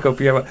with Marco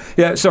Pierre.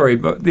 Yeah, sorry,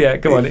 but yeah,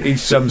 go on.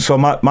 He's, So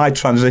my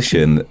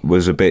transition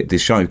was a bit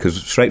disjointed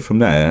because straight from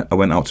there I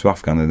went out to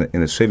Afghan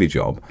in a civvy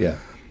job. Yeah.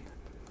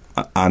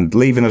 And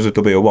leaving as a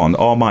W1,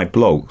 all my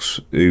blokes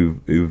who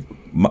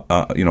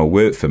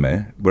worked for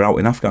me were out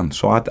in Afghan.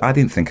 So I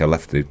didn't think I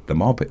left the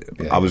mob.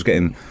 Yeah. I was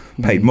getting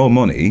paid more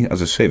money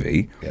as a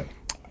civvy. Yeah.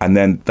 And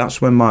then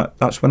that's when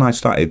I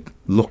started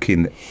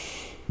looking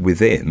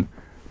within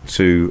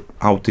to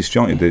how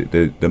disjointed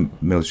the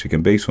military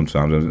can be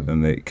sometimes,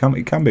 and it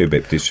can be a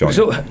bit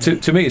disjointed. So,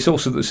 to me, it's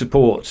also the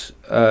support,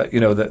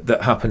 that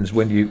happens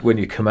when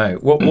you come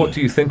out. What do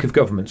you think of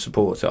government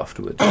support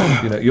afterwards?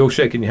 You're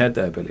shaking your head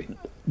there, Billy.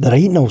 there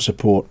ain't no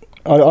support.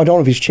 I don't know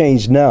if it's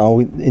changed now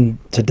in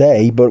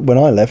today, but when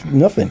I left,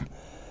 nothing.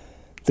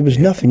 There was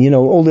nothing.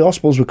 All the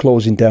hospitals were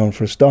closing down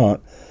for a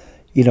start.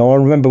 I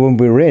remember when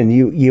we were in,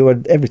 you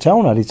had every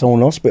town had its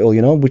own hospital,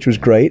 which was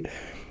great.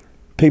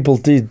 People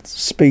did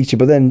speak to you,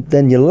 but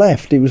then you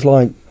left. It was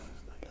like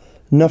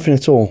nothing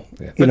at all.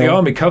 Yeah. But the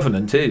Army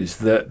covenant is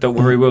that don't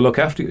worry, we'll look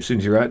after you as soon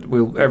as you're out.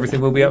 Everything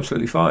will be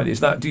absolutely fine. Is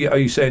that? Are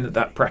you saying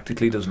that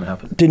practically doesn't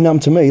happen? Didn't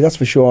happen to me, that's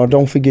for sure. I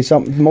don't think it's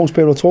something most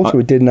people I talk to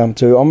it didn't happen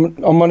to.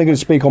 I'm only going to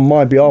speak on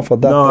my behalf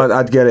of that. No,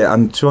 I'd get it.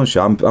 And to be honest,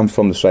 I'm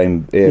from the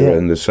same era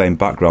and the same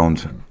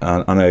background,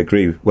 and I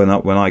agree. When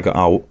I got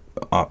out,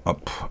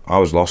 I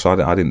was lost.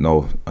 I didn't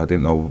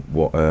know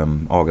what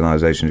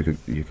organisations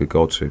you could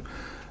go to.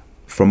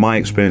 From my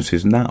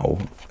experiences now,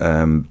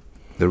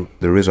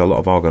 there is a lot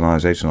of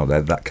organisations out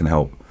there that can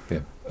help.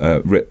 Yeah.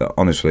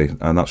 Honestly,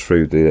 and that's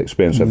through the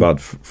experience I've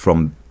had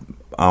from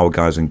our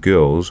guys and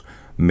girls.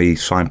 Me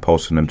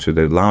signposting them to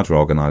the larger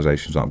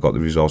organisations that have got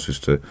the resources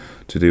to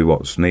do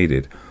what's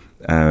needed.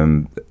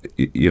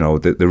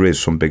 There is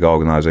some big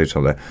organisations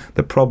out there.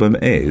 The problem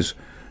is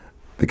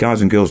the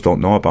guys and girls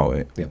don't know about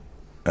it. Yeah.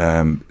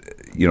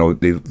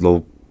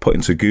 They'll put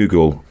into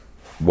Google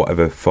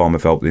whatever form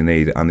of help they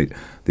need, and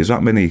there's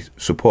that many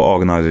support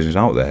organisations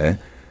out there.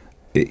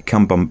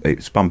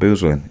 It's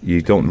bamboozling.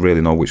 You don't really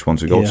know which one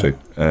to go to,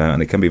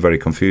 and it can be very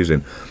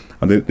confusing.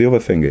 And the other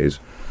thing is,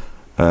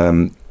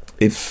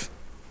 if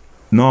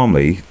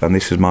normally, and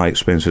this is my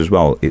experience as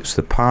well, it's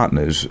the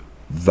partners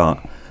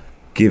that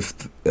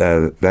give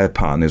their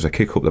partners a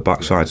kick up the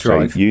backside.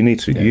 Say, you need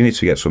to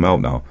get some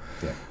help now.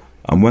 Yeah.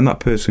 And when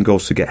that person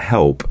goes to get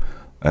help,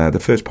 the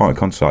first point of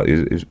contact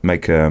is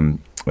make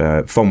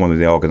from one of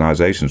the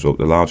organisations up,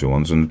 the larger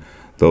ones, and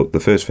the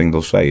first thing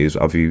they'll say is,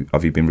 have you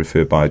been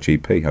referred by a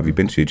GP? Have you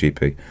been to your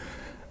GP?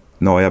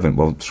 No, I haven't.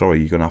 Well, sorry,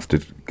 you're going to have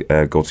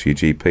to go to your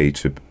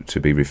GP to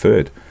be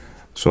referred.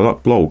 So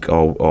that bloke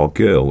or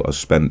girl has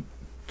spent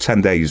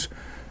 10 days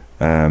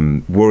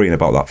worrying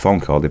about that phone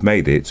call. They've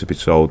made it to be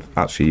told,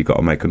 actually, you've got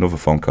to make another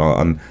phone call,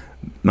 and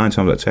 9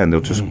 times out of 10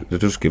 they'll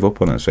just give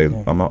up on it and say,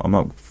 I'm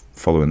not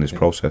following this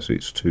process.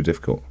 It's too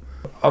difficult.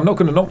 I'm not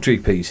going to knock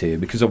GPs here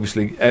because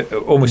obviously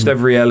almost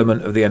every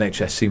element of the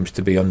NHS seems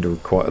to be under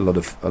quite a lot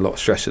of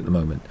stress at the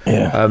moment.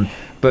 Yeah.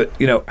 But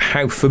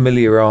how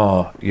familiar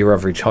are your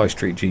average high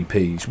street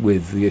GPs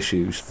with the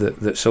issues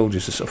that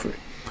soldiers are suffering?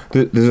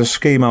 There's a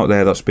scheme out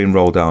there that's been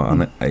rolled out,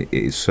 and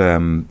it's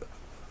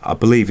I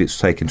believe it's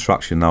taking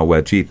traction now,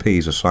 where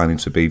GPs are signing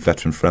to be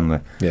veteran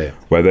friendly. Yeah.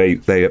 Where they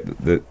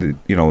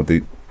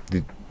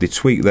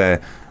tweak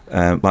their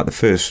like the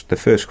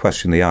first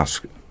question they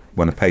ask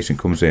when a patient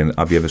comes in,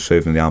 have you ever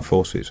served in the armed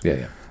forces?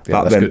 Yeah,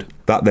 that's good.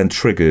 That then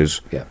triggers,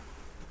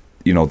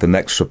 the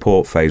next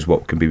support phase,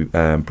 what can be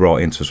brought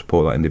in to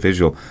support that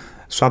individual.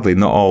 Sadly,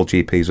 not all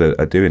GPs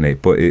are doing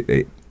it, but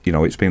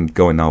it's been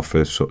going now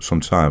for some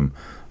time,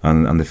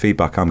 and the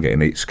feedback I'm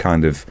getting, it's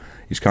kind of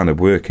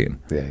working.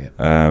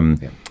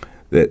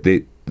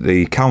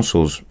 The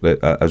councils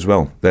as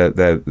well.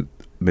 The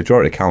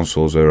majority of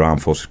councils are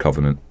Armed Forces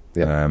Covenant.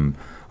 Yeah.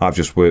 I've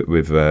just worked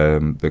with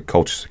the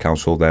Colchester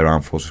Council, their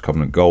Armed Forces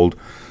Covenant Gold,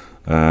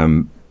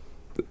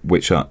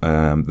 which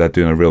they're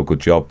doing a real good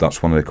job.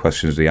 That's one of the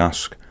questions they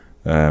ask.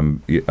 Have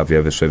you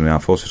ever served in the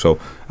Armed Forces? So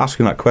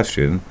asking that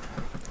question,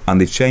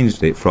 and they've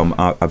changed it from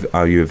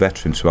are you a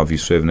veteran to have you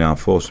served in the Armed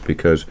Forces,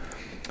 because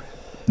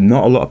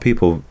not a lot of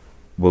people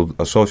will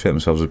associate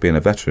themselves as being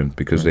a veteran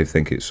because they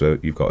think it's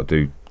you've got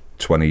to do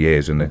 20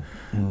 years in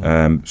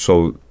it.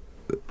 So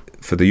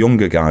for the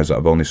younger guys that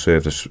have only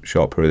served a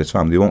short period of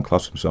time, they won't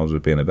class themselves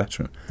as being a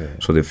veteran. Yeah.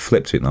 So they've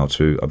flipped it now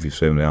to have you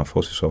served in the armed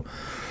forces. So,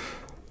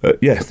 the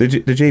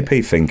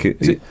GP think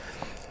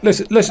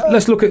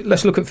let's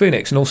look at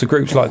Phoenix and also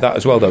groups like that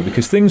as well, though,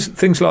 because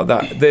things like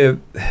that,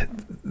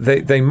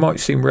 they might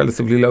seem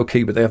relatively low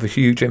key, but they have a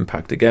huge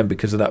impact again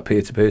because of that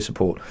peer-to-peer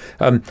support.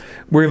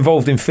 We're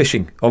involved in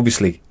fishing,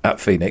 obviously, at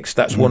Phoenix.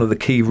 That's one of the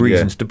key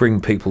reasons to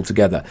bring people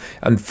together.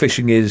 And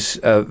fishing is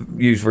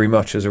used very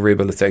much as a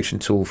rehabilitation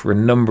tool for a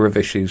number of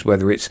issues,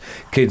 whether it's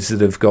kids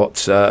that have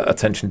got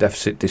attention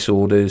deficit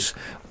disorders,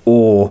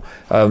 or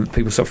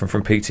people suffering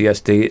from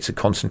PTSD. It's a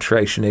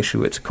concentration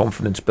issue. It's a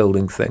confidence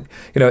building thing.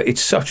 It's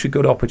such a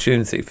good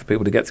opportunity for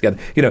people to get together.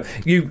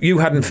 You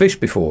hadn't fished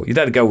before. You'd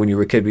had to go when you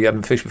were a kid, but you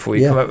hadn't fished before.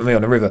 You come out with me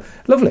on the river.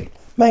 Lovely.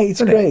 Mate,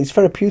 it's great. It's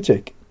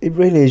therapeutic. It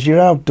really is. You're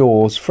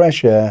outdoors,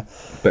 fresh air.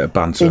 Bit of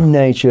banter. In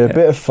nature, a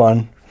bit of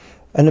fun,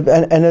 and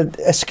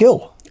a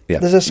skill. Yeah.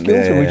 There's a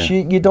skill to which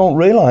you don't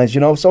realise,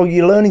 so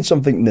you're learning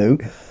something new.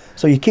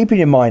 So you're keeping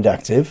your mind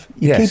active.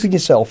 You're keeping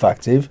yourself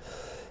active.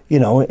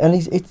 And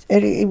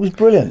it was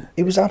brilliant.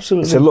 It was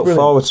absolutely It's a look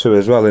brilliant. forward to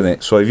as well, isn't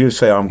it? So if you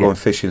say, I'm going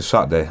fishing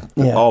Saturday,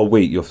 all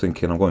week you're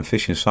thinking, I'm going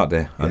fishing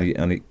Saturday,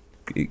 and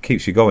it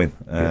keeps you going.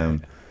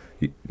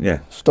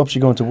 Stops you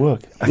going to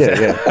work.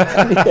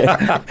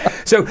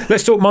 So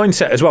let's talk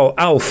mindset as well.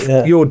 Alf,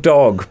 your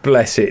dog,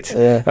 bless it,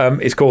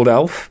 is called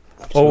Alf.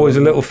 Absolutely. Always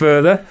a little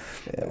further.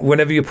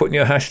 Whenever you're putting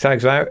your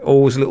hashtags out,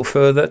 always a little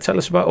further. Tell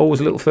us about always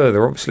a little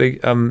further. Obviously,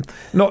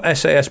 not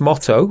SAS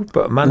motto,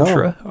 but a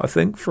mantra, I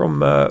think,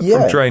 from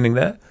training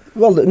there.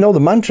 Well, no, the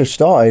mantra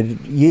started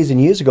years and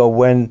years ago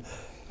when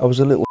I was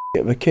a little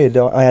of a kid.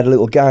 I had a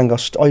little gang. I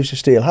used to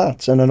steal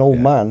hats, and an old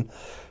man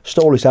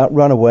stole his hat,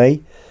 ran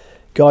away.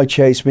 Guy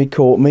chased me,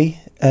 caught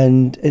me,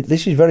 and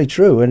this is very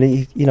true. And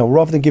he,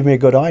 rather than give me a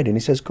good hiding,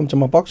 he says, "Come to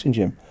my boxing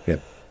gym." Yeah.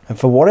 And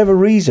for whatever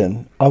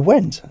reason, I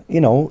went,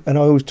 and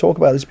I always talk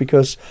about this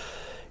because,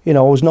 I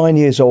was 9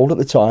 years old at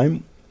the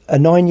time, a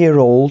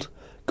 9-year-old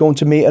going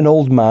to meet an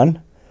old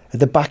man at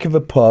the back of a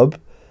pub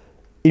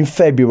in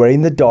February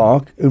in the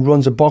dark who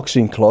runs a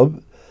boxing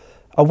club.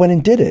 I went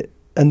and did it.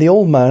 And the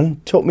old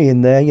man took me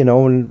in there,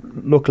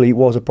 and luckily it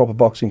was a proper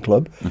boxing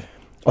club.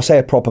 I say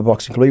a proper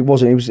boxing club. It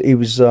wasn't. It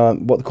was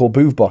what they call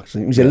booth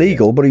boxing. It was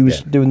illegal, but he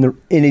was doing,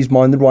 in his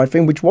mind, the right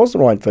thing, which was the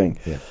right thing.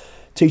 Yeah.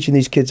 Teaching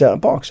these kids how to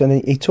box,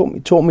 and he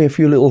taught me a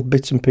few little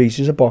bits and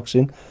pieces of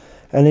boxing,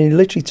 and he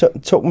literally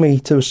took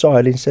me to the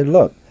side and said,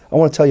 "Look, I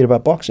want to tell you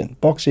about boxing.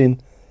 Boxing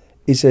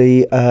is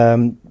a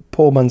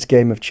poor man's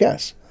game of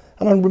chess."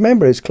 And I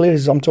remember it as clear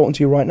as I'm talking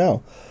to you right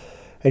now.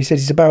 And he said,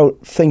 "It's about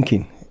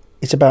thinking.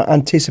 It's about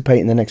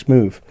anticipating the next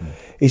move.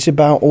 It's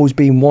about always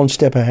being one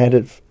step ahead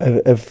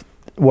of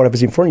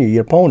whatever's in front of you,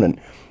 your opponent."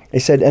 He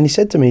said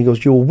to me, he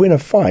goes, "You'll win a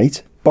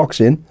fight,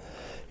 boxing,"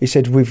 he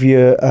said, with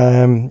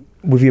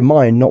your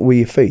mind, not with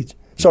your feet.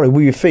 Sorry,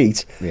 with your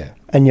feet,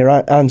 and your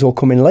hands will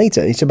come in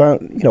later. It's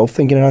about,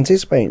 thinking and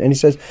anticipating. And he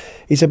says,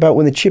 it's about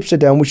when the chips are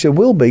down, which there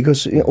will be,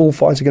 because all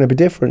fights are going to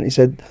be different. He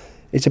said,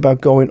 it's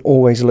about going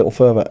always a little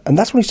further. And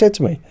that's what he said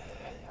to me.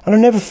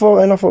 And I thought,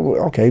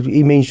 okay,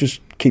 he means just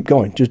keep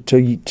going, just till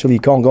you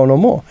can't go no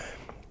more.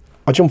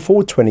 I jump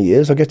forward 20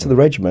 years, I get to the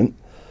regiment,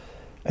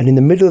 and in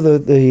the middle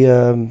of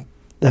the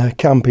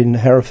camp in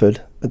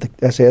Hereford, at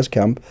the SAS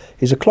camp,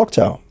 is a clock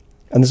tower.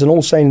 And there's an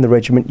old saying in the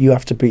regiment, you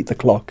have to beat the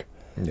clock.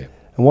 Yeah.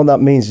 And what that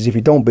means is if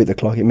you don't beat the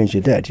clock, it means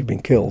you're dead. You've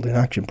been killed in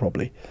action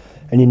probably.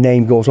 And your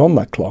name goes on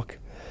that clock.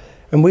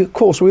 And we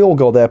all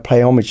go there,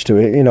 pay homage to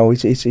it.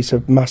 It's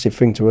a massive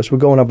thing to us. We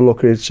go and have a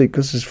look at it,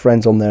 because there's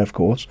friends on there, of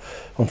course,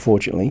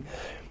 unfortunately.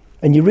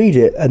 And you read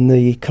it, and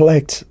you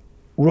collect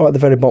right at the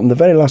very bottom. The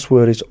very last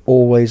word is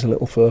always a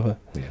little further.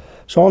 Yeah.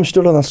 So I'm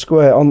stood on that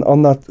square,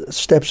 on that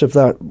steps of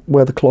that,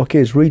 where the clock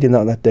is, reading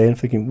that day and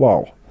thinking,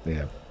 wow.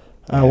 Yeah.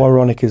 How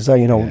ironic is that,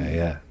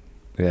 Yeah.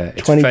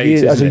 It's 20 fate,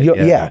 years as a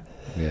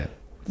yeah.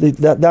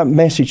 That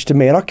message to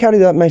me, and I carry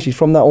that message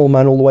from that old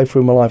man all the way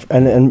through my life,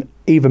 and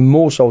even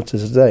more so to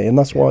today, and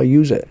that's why I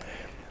use it.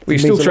 Well, you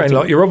still train a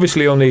lot. You're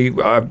obviously only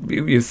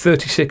you're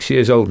 36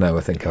 years old now, I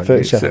think.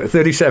 37.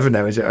 37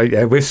 now, is it?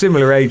 Yeah, we're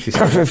similar ages.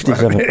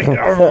 57.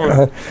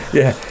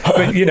 Yeah,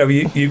 but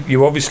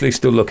you obviously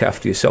still look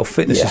after yourself.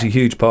 Fitness is a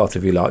huge part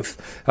of your life.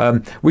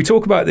 We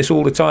talk about this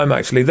all the time.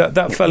 Actually,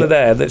 that fella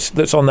there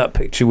that's on that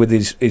picture with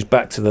his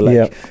back to the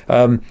lake.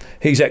 Yeah.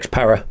 He's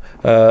ex-para.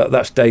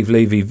 That's Dave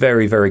Levy,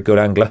 very, very good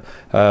angler.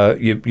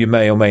 You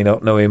may or may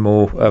not know him,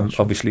 or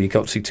obviously you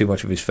can't see too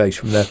much of his face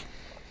from there.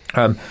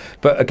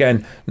 But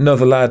again,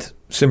 another lad,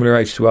 similar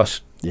age to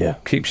us,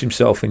 keeps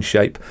himself in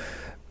shape.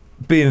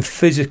 Being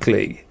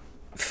physically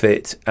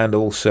fit and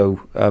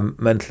also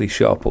mentally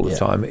sharp all the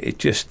time, it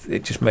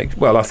just makes,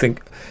 well, I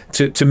think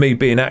to me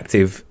being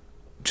active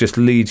just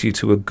leads you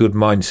to a good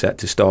mindset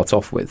to start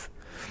off with.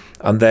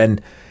 And then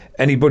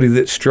anybody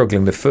that's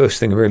struggling, the first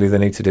thing really they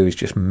need to do is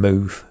just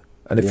move.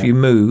 And if you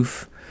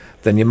move,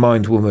 then your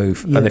mind will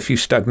move. Yeah. And if you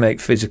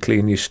stagnate physically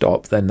and you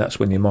stop, then that's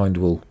when your mind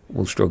will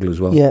struggle as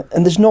well. Yeah,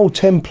 and there's no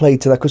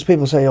template to that, because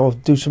people say,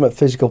 do something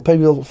physical.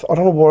 People, I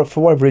don't know,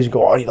 for whatever reason,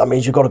 go, that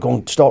means you've got to go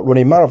and start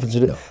running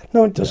marathons.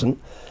 No, it doesn't.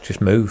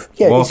 Just move.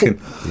 Yeah,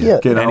 walking.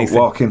 Getting out,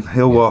 walking,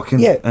 hill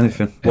walking,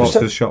 anything. Walk to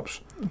the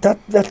shops. that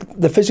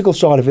the physical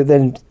side of it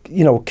then,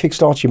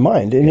 kickstarts your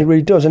mind, and it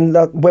really does. And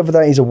that, whether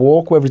that is a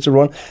walk, whether it's a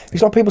run,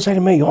 it's like people say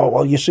to me, "Oh,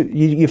 well, you're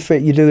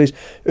fit, you do this.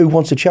 Who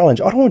wants a challenge?"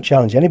 I don't want to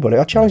challenge anybody.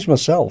 I challenge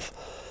myself,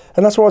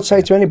 and that's what I'd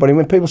say to anybody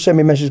when people send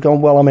me messages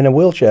going, "Well, I'm in a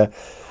wheelchair."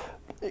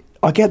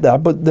 I get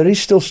that, but there is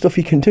still stuff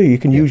you can do. You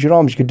can use your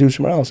arms. You can do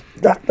something else.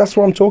 That's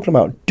what I'm talking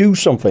about. Do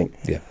something.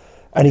 Yeah.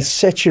 And it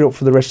sets you up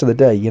for the rest of the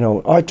day.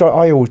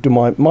 I always do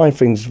my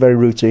things very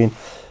routine.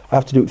 I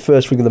have to do it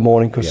first thing in the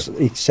morning because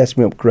it sets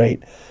me up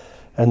great.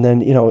 And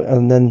then,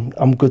 and then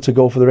I'm good to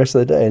go for the rest of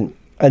the day.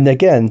 And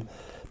again,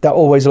 that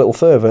always a little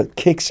further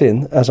kicks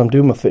in as I'm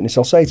doing my fitness.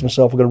 I'll say to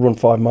myself, I'm going to run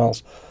 5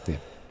 miles. Yeah.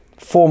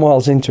 4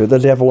 miles into it, the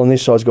devil on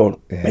this side's going,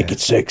 make it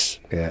 6.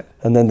 Yeah.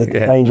 And then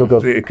the angel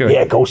goes,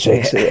 go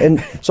 6.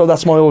 And so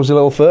that's my always a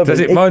little further.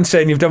 Does it mind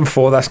saying you've done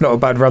 4? That's not a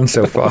bad run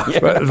so far.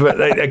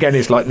 but again,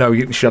 it's like, no,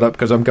 you can shut up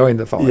because I'm going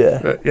the 5.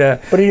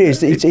 Yeah. But it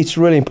is. It's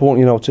really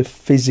important, to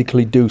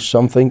physically do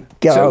something.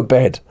 Get out of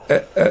bed.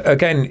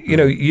 Again,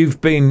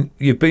 you've been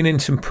in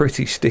some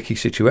pretty sticky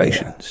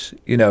situations.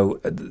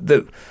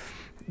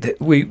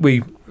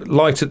 We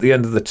light at the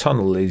end of the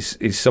tunnel is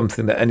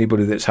something that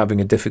anybody that's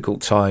having a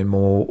difficult time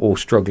or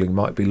struggling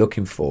might be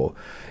looking for.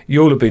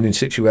 You'll have been in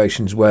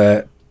situations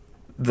where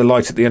the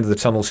light at the end of the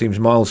tunnel seems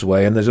miles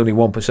away and there's only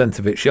 1%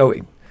 of it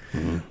showing,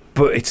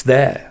 but it's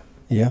there,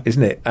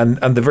 isn't it? And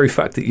the very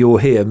fact that you're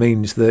here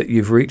means that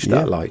you've reached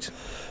that light.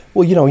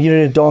 Well, you're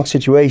in a dark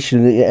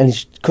situation and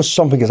it's because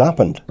something has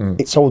happened.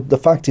 So the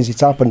fact is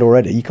it's happened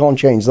already. You can't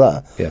change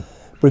that. Yeah.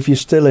 But if you're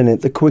still in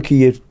it, the quicker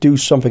you do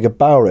something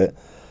about it,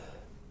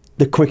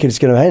 the quicker it's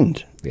going to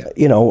end. Yeah.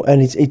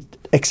 And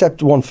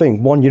accept one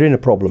thing. One, you're in a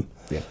problem.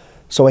 Yeah.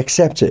 So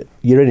accept it.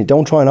 You're in it.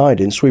 Don't try and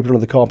hide it and sweep it under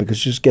the carpet because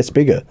it just gets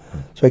bigger.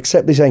 So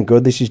accept this ain't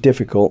good. This is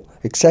difficult.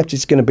 Accept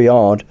it's going to be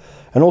hard.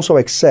 And also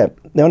accept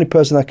the only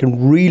person that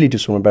can really do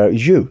something about it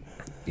is you.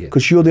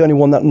 Because you're the only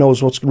one that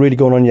knows what's really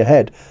going on in your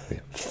head. Yeah.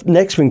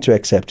 Next thing to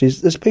accept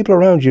is there's people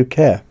around you who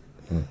care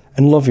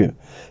and love you.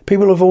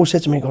 People have always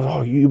said to me,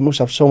 "Oh, you must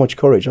have so much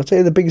courage." I'll tell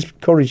you the biggest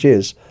courage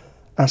is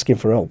asking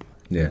for help.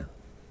 Yeah.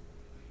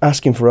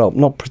 Asking for help,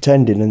 not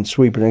pretending and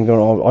sweeping and going,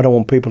 "Oh, I don't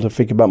want people to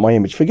think about my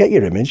image." Forget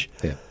your image.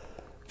 Yeah.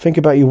 Think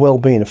about your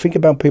well-being and think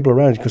about people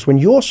around you. Because when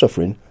you're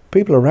suffering,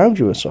 people around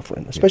you are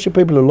suffering, especially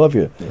people who love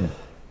you.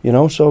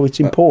 Yeah. So it's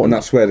important. And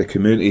that's where the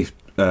community,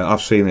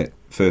 I've seen it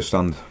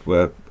firsthand,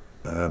 where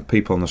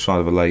people on the side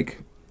of a lake,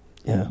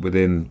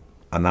 within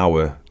an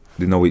hour,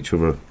 they know each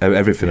other,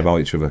 everything about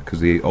each other, because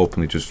they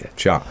openly just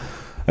chat.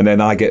 And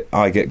then I get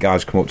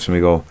guys come up to me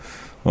and go,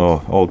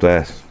 "Oh, old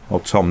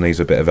Tom needs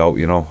a bit of help,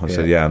 I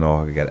said,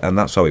 no, I get it. And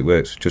that's how it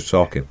works, just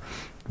talking.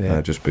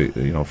 Just be,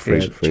 free.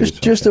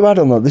 Just to add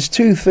on that, there's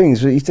 2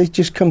 things they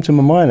just come to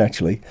my mind,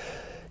 actually.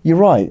 You're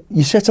right.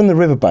 You sit on the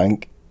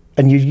riverbank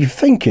and you're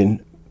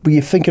thinking, but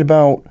you're thinking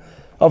about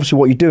obviously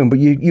what you're doing, but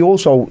you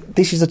also,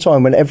 this is the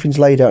time when everything's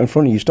laid out in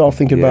front of you. You start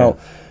thinking about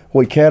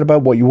what you care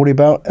about, what you worry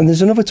about, and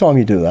there's another time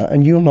you do that,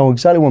 and you'll know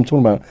exactly what I'm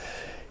talking about.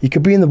 You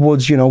could be in the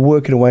woods,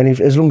 working away,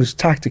 and as long as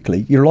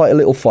tactically, you light a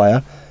little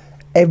fire,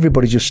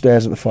 everybody just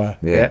stares at the fire.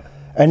 Yeah.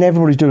 And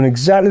everybody's doing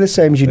exactly the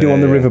same as you do on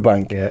the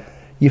riverbank. Yeah.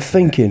 You're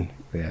thinking.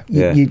 Yeah.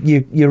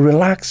 You're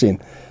relaxing.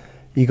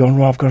 You're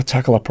going, I've got to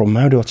tackle that problem.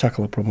 How do I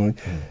tackle that problem?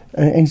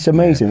 And it's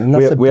amazing. And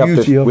that's the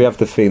beauty of it. We have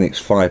the Phoenix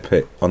Fire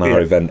Pit on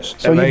our events.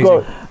 So amazing.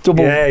 You've got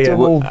double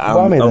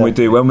whammy there. And we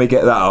do. When we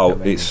get that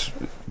out, it's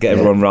get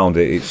everyone round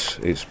it.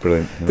 It's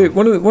brilliant.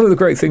 One of the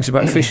great things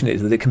about fishing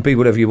is that it can be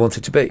whatever you want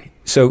it to be.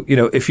 So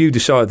if you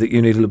decide that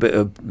you need a little bit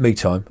of me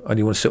time and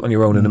you want to sit on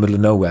your own in the middle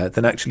of nowhere,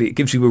 then actually it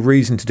gives you a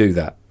reason to do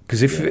that.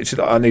 Because if it's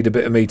like, I need a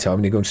bit of me time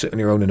and you go and sit on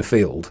your own in a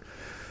field,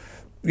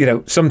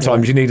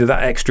 sometimes you need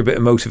that extra bit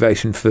of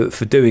motivation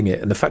for doing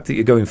it. And the fact that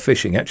you're going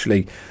fishing,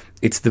 actually,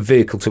 it's the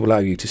vehicle to allow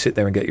you to sit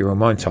there and get your own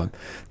mind time.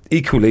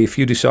 Equally, if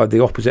you decide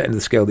the opposite end of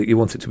the scale, that you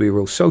want it to be a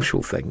real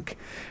social thing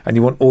and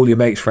you want all your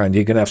mates around,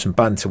 you're going to have some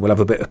banter, we'll have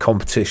a bit of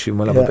competition,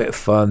 we'll have a bit of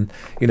fun,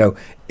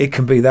 it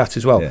can be that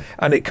as well. Yeah.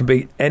 And it can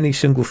be any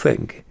single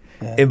thing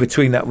in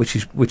between that, which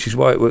is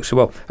why it works so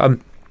well.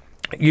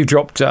 You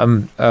dropped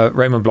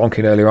Raymond Blanc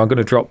in earlier. I'm going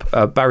to drop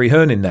Barry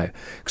Hearn in now,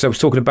 because I was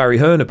talking to Barry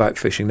Hearn about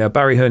fishing. Now,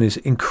 Barry Hearn is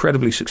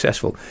incredibly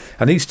successful,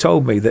 and he's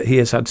told me that he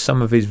has had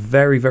some of his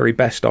very, very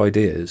best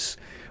ideas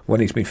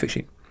when he's been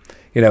fishing,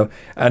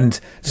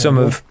 and some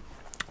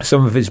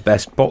of his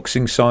best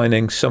boxing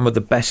signings, some of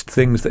the best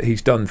things that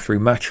he's done through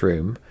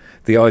Matchroom,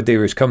 the idea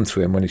has come to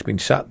him when he's been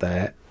sat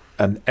there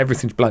and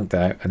everything's blanked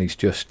out and he's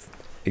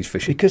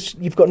fishing. Because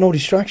you've got no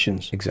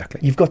distractions. Exactly.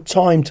 You've got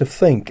time to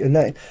think. And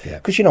that,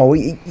 because,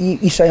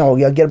 you say,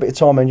 get a bit of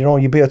time, and,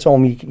 you be at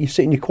home, you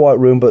sit in your quiet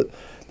room, but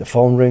the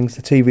phone rings,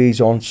 the TV's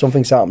on,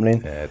 something's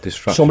happening. Yeah,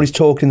 distraction. Somebody's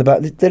talking in the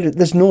back.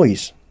 There's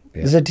noise.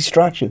 Yeah. There's a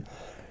distraction.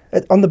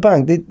 On the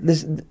bank,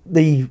 there's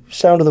the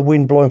sound of the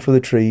wind blowing through the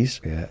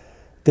trees. Yeah.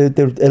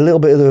 a little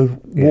bit of the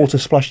water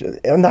splash,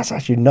 and that's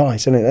actually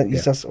nice, isn't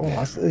it?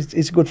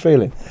 It's a good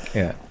feeling.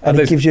 Yeah, and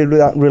it gives you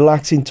that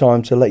relaxing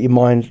time to let your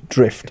mind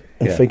drift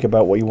and think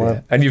about what you want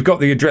to. And you've got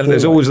the adrenaline.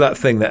 There's always that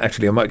thing that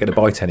actually I might get a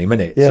bite any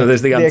minute. So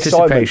there's the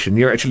anticipation. Excitement.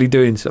 You're actually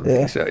doing something.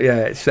 Yeah. So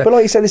it's, but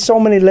like you said, there's so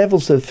many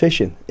levels to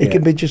fishing. It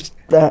can be just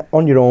that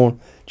on your own,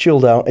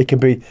 chilled out. It can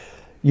be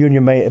you and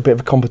your mate, a bit of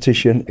a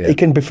competition. It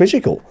can be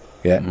physical.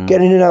 Yeah,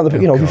 getting in and out of the,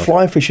 you're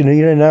fly fishing and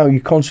you're in and out, you're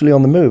constantly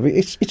on the move.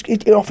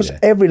 It offers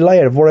every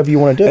layer of whatever you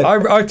want to do.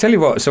 I tell you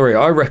what,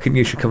 I reckon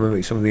you should come and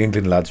meet some of the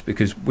England lads,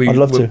 because I'd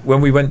love to.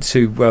 When we went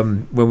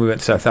to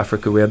South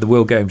Africa, we had the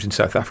World Games in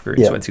South Africa in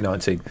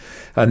 2019,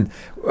 and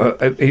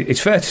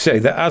it's fair to say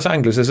that as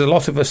anglers, there's a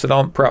lot of us that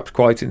aren't perhaps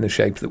quite in the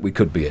shape that we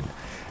could be in.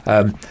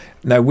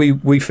 Now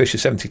we fish a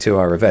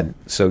 72-hour event,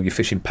 so you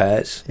fish in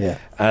pairs,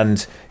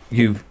 and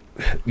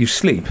you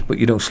sleep, but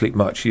you don't sleep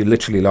much. You're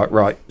literally like,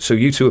 right, so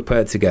you two are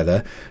paired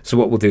together. So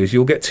what we'll do is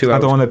you'll get 2 hours.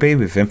 I don't want to be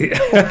with him.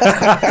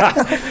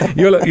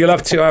 You'll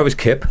have 2 hours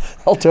kip.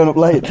 I'll turn up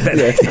late.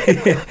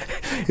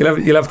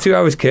 You'll have 2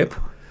 hours kip.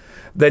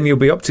 Then you'll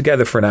be up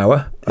together for an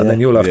hour, and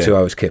then you'll have 2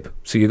 hours kip.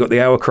 So you've got the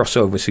hour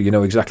crossover, so you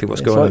know exactly what's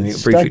going on. You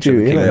can brief each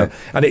other,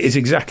 and it is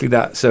exactly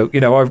that. So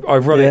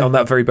I've run it on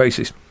that very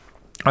basis.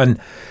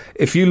 And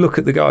if you look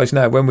at the guys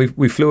now, when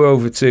we flew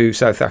over to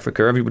South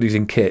Africa, everybody's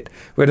in kit.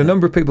 We had a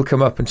number of people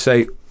come up and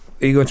say,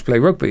 are you going to play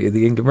rugby,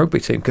 the England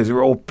rugby team? Because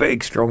they're all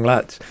big, strong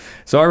lads.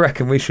 So I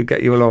reckon we should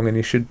get you along, and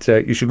you should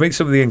meet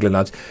some of the England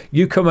lads.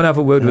 You come and have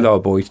a word with our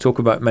boys, talk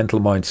about mental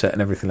mindset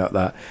and everything like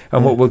that.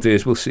 And what we'll do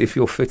is we'll see if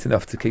you're fit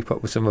enough to keep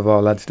up with some of our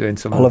lads doing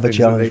some of the things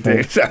that they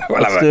do. So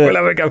we'll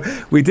have a go.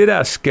 We did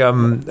ask,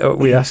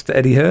 we asked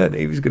Eddie Hearn,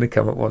 he was going to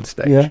come at one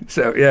stage. Yeah.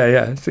 So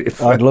yeah. So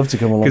I'd love to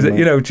come along.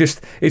 Because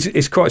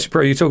it's quite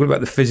surprising. You're talking about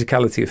the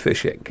physicality of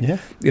fishing. Yeah.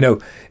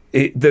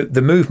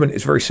 The movement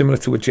is very similar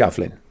to a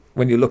javelin.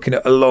 When you're looking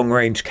at a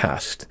long-range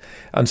cast,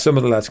 and some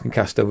of the lads can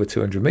cast over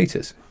 200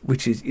 metres,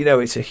 which is,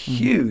 it's a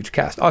huge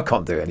cast. I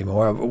can't do it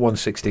anymore. I'm at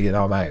 160 and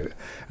I'm out.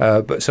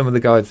 But some of the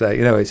guys there,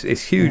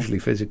 it's hugely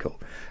physical.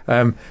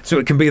 So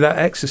it can be that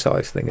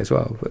exercise thing as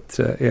well.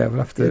 But we'll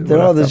have to.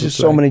 There's just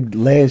so many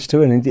layers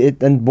to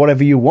it, and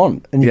whatever you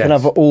want, and you can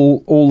have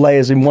all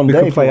layers in one day.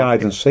 We can play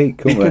hide and seek,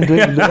 couldn't we? You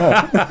can do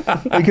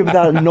that. You could be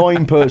that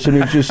annoying person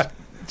who just.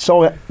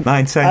 So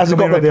hasn't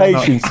got the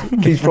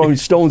patience. Keeps throwing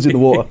stones in the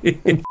water.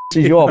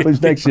 Sees you off.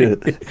 Who's next year?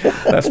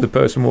 That's the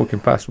person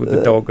walking past with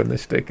the dog and the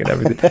stick and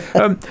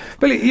everything.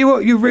 Billy,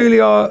 you really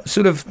are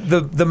sort of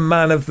the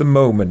man of the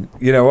moment.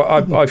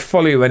 I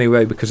follow you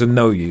anyway because I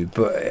know you.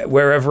 But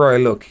wherever I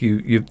look,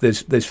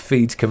 there's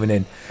feeds coming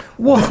in.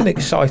 What an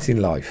exciting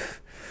life!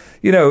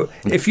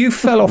 If you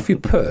fell off your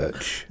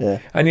perch,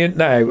 and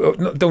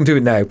don't do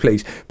it now,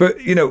 please. But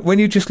when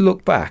you just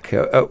look back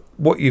at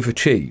what you've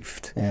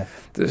achieved,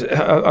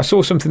 I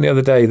saw something the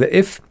other day that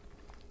if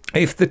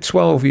the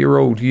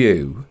 12-year-old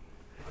you,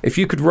 if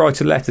you could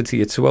write a letter to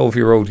your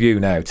 12-year-old you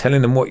now,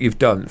 telling them what you've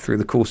done through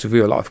the course of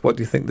your life, what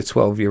do you think the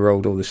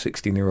 12-year-old or the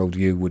 16-year-old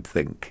you would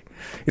think?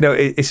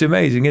 It's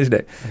amazing, isn't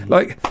it?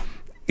 Like,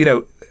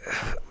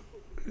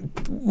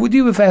 would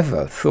you have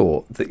ever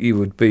thought that you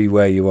would be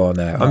where you are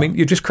now? No. I mean,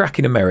 you're just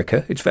cracking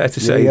America. It's fair to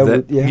say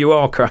that you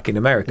are cracking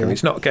America. Yeah.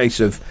 It's not a case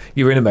of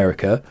you're in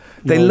America.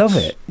 They love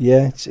it.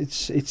 Yeah,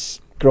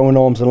 it's growing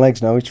arms and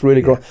legs now. It's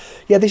really growing.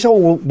 Yeah, this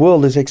whole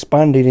world is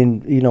expanding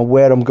in,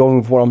 where I'm going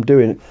with what I'm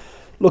doing.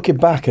 Looking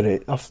back at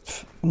it,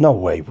 no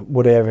way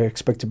would I ever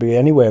expect to be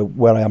anywhere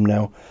where I am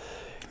now.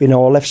 I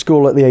left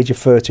school at the age of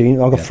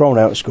 13. I got thrown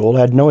out of school.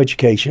 I had no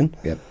education.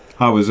 Yep.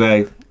 I was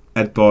a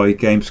head boy,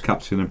 games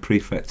captain and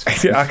prefect.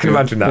 Yeah, I can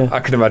imagine that. Yeah. I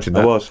can imagine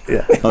that. I was.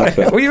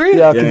 Yeah. Were you really?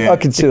 Yeah, I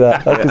can see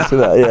that. I can see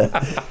that, yeah.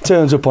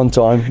 Turns up on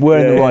time,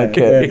 wearing the right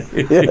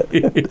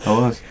kit. I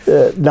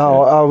was.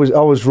 No,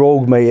 I was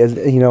rogue, mate.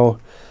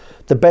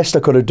 The best I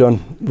could have done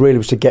really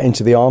was to get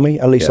into the army.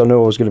 At least I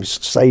knew I was going to be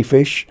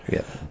safe-ish,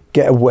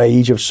 get a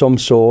wage of some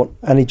sort,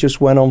 and it just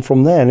went on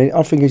from there. And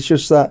I think it's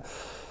just that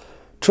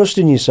trust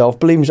in yourself,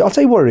 believe in yourself. I'll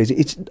tell you what it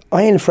is.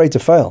 I ain't afraid to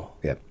fail.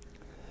 Yeah.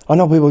 I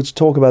know people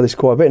talk about this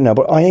quite a bit now,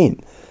 but I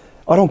ain't.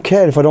 I don't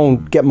care if I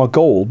don't get my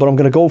goal, but I'm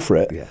going to go for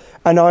it. Yeah.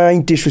 And I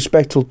ain't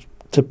disrespectful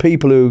to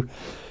people who,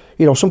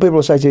 some people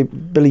will say to you,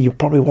 Billy, you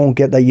probably won't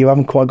get that. You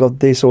haven't quite got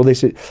this or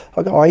this.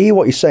 I hear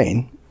what you're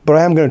saying, but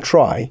I am going to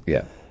try.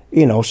 Yeah.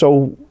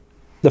 So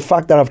the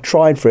fact that I've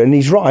tried for it, and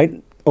he's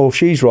right, or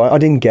she's right, I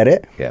didn't get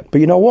it. Yeah.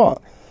 But you know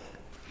what?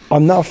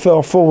 I'm not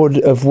far forward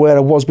of where I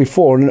was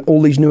before, and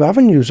all these new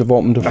avenues have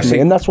opened up for me,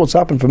 and that's what's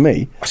happened for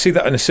me. I see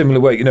that in a similar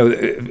way.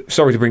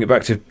 Sorry to bring it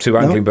back to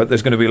angling, but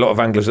there's going to be a lot of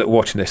anglers that are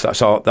watching this.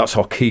 That's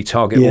our key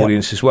target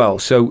audience as well.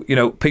 So,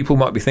 people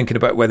might be thinking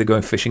about where they're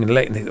going fishing and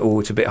late and think,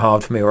 it's a bit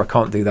hard for me, or I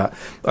can't do that.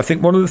 I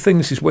think one of the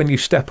things is when you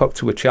step up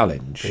to a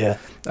challenge,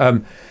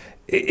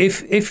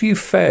 if you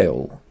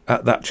fail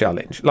at that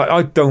challenge, like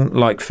I don't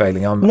like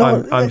failing.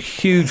 I'm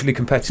hugely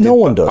competitive. No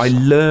one does. I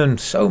learn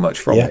so much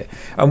from it,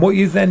 and what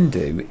you then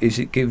do is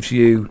it gives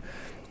you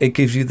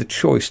the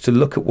choice to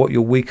look at what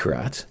you're weaker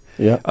at,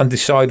 and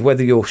decide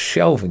whether you're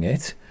shelving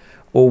it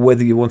or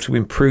whether you want to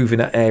improve in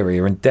that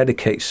area and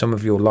dedicate some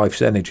of your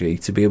life's energy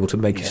to be able to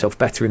make yourself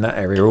better in that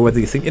area, or whether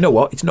you think, you know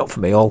what, it's not for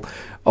me,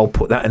 I'll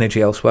put that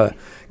energy elsewhere.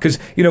 Because,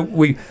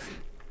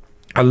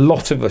 a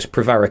lot of us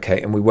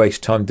prevaricate and we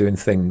waste time doing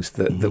things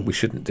that we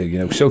shouldn't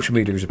do. Social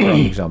media is a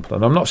prime example,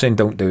 and I'm not saying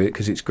don't do it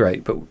because it's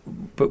great,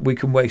 but we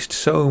can waste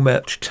so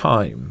much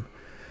time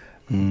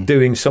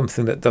doing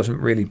something that doesn't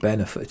really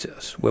benefit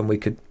us when we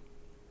could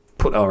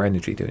put our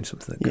energy doing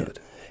something that good.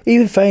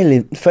 Even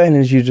failing,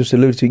 as you just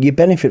alluded to, you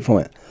benefit from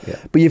it. Yeah.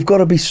 But you've got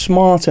to be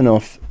smart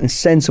enough and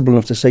sensible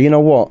enough to say, you know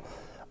what,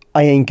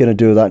 I ain't going to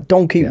do that.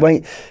 Don't keep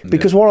waiting.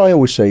 Because what I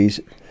always say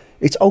is,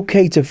 it's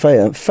okay to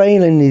fail.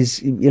 Failing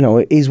is,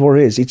 it is what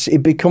it is.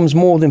 It becomes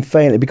more than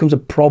failing. It becomes a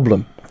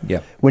problem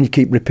when you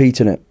keep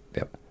repeating it.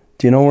 Yeah.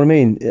 Do you know what I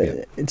mean?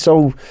 Yeah.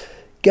 So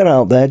get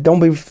out there. Don't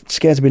be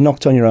scared to be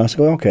knocked on your ass.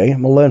 Go, okay,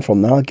 I'm going to learn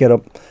from that. I'll get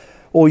up.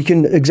 Or you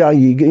can,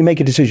 you make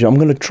a decision. I'm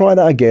going to try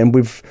that again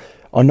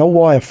I know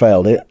why I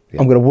failed it.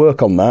 Yeah. I'm going to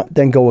work on that,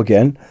 then go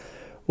again.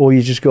 Or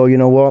you just go, you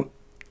know what?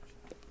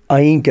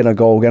 I ain't going to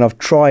go again. I've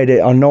tried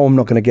it. I know I'm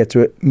not going to get to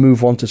it.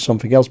 Move on to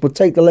something else. But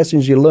take the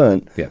lessons you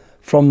learned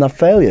from that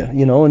failure,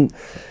 and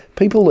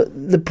people,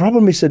 the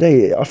problem is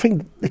today, I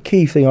think the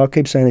key thing I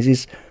keep saying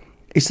is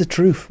it's the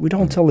truth. We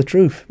don't tell the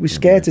truth. We're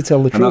scared to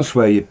tell the truth. And that's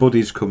where your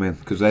buddies come in,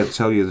 because they'll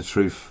tell you the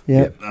truth.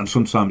 Yeah. And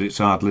sometimes it's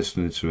hard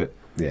listening to it.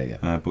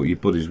 Yeah. But your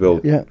buddies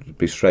will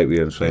be straight with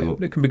you and say,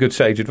 look. It can be good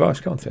sage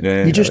advice, can't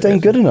it? You just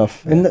ain't good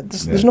enough. And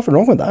there's nothing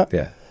wrong with that.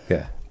 Yeah.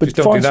 But just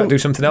don't do that, do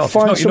something else.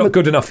 You're not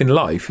good enough in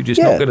life, you're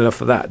just not good enough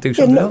for that. Do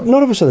something else.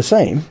 None of us are the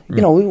same.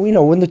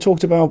 When they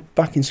talked about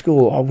back in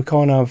school, we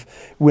can't have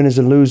winners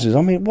and losers.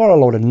 I mean, what a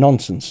load of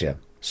nonsense. Yeah.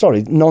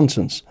 Sorry,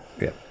 nonsense.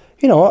 Yeah.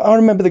 I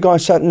remember the guy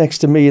sat next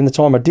to me in the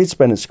time I did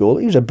spend at school.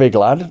 He was a big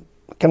lad.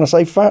 Can I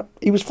say fat?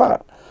 He was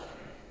fat.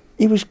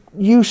 He was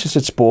useless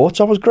at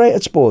sports. I was great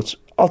at sports.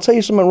 I'll tell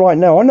you something right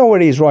now. I know where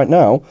he is right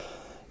now.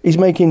 He's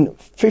making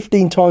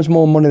 15 times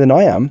more money than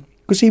I am,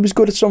 because he was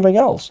good at something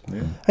else.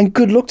 Yeah. And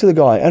good luck to the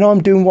guy. And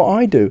I'm doing what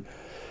I do.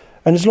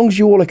 And as long as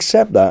you all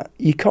accept that,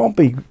 you can't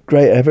be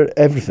great at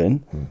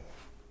everything.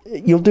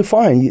 You'll do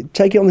fine. You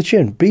take it on the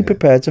chin. Be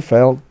prepared to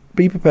fail.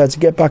 Be prepared to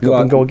get back up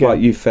and go again. Like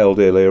you failed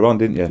earlier on,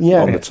 didn't you?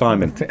 Yeah. On the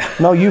timing.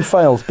 No, you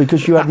failed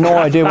because you had no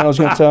idea when I was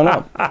going to turn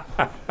up.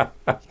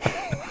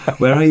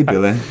 Where are you,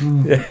 Billy?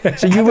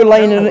 So you were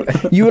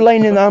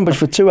laying in ambush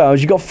for 2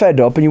 hours. You got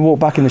fed up and you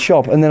walked back in the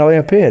shop, and then I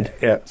appeared.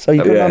 Yeah. So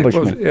you got ambushed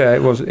me.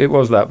 It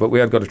was that, but we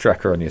had got a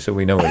tracker on you, so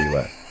we know where you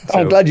were. So,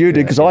 I'm glad you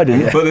did, because I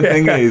didn't. But the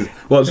thing is,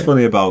 what's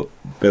funny about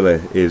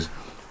Billy is,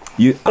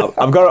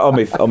 I've got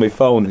it on my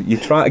phone. You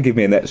try to give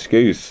me an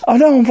excuse. I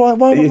know. I'm like,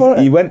 why?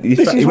 You went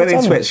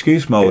into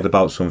excuse mode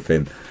about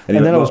something,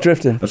 and then I was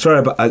drifting. I'm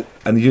sorry, but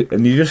and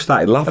you just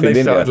started laughing. And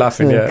they started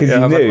laughing, because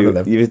you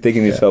knew you were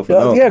digging yourself.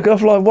 Yeah,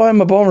 because I'm like, why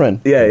am I bothering?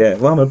 Yeah.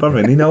 Why am I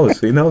bothering? He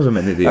knows I'm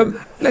an idiot.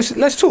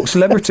 Let's talk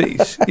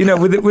celebrities.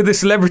 With the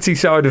celebrity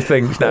side of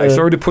things now.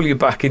 Sorry to pull you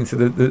back into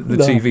the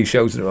TV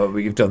shows, but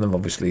you've done them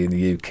obviously in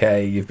the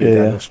UK. You've been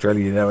down in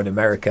Australia, in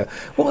America.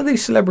 What are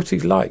these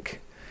celebrities like?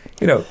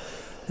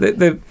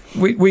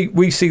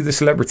 We see the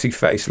celebrity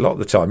face a lot of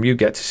the time. You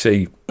get to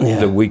see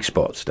the weak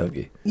spots, don't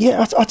you?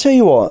 Yeah, I tell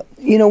you what.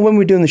 When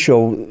we're doing the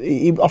show,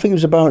 I think it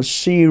was about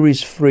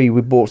series 3.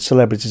 We brought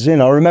celebrities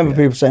in. I remember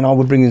people saying, "Oh,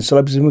 we're bringing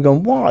celebrities in." We're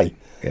going, "Why?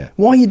 Yeah.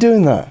 Why are you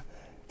doing that?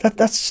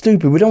 That's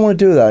stupid. We don't want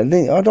to do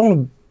that. I don't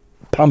want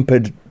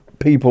pampered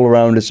people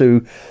around us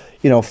who,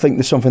 think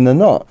there's something they're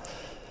not."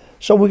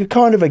 So we're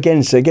kind of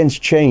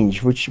against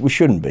change, which we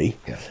shouldn't be.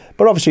 Yeah.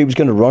 But obviously it was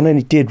going to run, and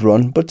it did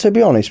run. But to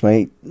be honest,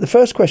 mate, the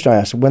first question I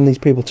asked when these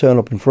people turn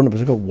up in front of us,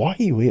 I go, "Why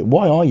are you here?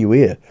 Why are you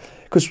here?"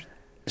 Because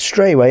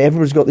straight away,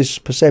 everybody's got this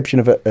perception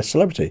of a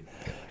celebrity.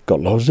 Got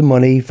loads of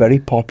money, very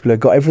popular,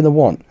 got everything they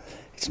want.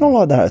 It's not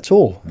like that at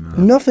all. No.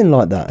 Nothing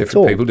like that at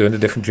all. Different people doing a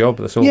different job,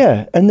 that's all.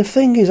 Yeah, and the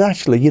thing is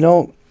actually,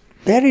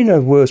 they're in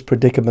a worse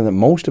predicament than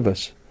most of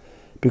us.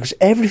 Because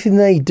everything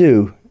they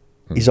do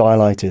is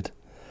highlighted.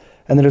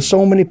 And there are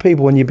so many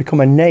people, when you become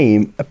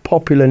a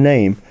popular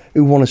name,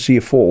 who want to see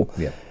you fall.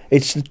 Yeah.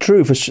 It's the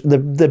truth.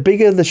 The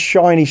bigger the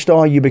shiny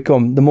star you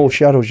become, the more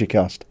shadows you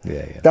cast.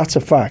 Yeah. That's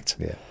a fact.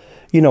 Yeah.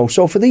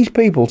 So for these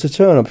people to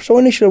turn up, so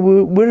initially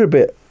we're a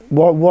bit,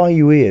 why are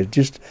you here?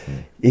 Just,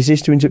 is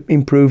this to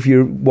improve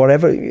your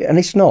whatever? And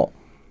it's not.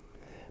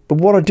 But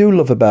what I do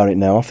love about it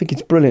now, I think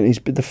it's brilliant, is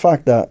the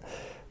fact that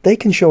they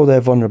can show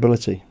their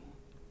vulnerability.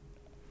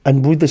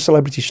 And with the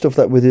celebrity stuff,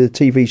 with the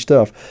TV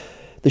stuff,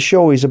 the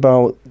show is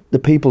about the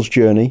people's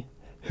journey,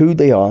 who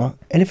they are,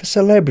 and if a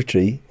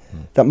celebrity,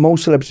 that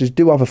most celebrities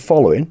do have a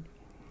following,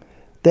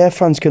 their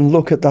fans can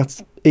look at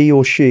that he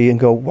or she and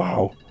go,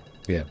 wow.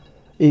 Yeah.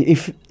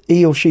 If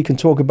he or she can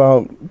talk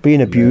about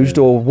being abused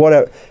or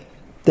whatever,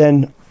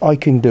 then I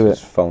can do it.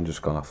 His phone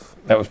just gone off.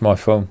 That was my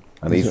phone.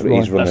 And he's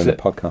running the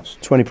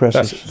podcast. 20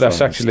 presses. That's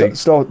actually...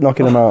 Start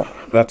knocking them out.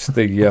 That's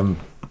the...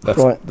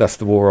 That's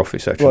the War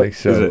Office, actually. Right.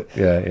 So, is it?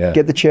 Yeah.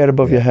 Get the chair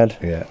above your head.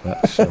 Yeah,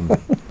 that's...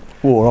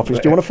 War Office.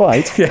 Do you want to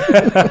fight?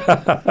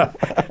 Yeah.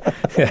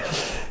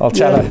 I'll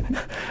tell her.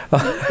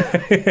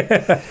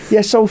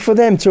 Yeah, so for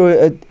them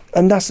to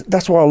And that's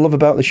what I love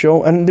about the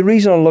show. And the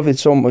reason I love it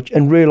so much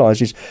and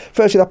realise is,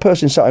 firstly, that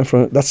person sat in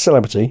front, that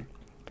celebrity,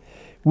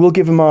 we'll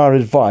give them our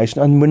advice,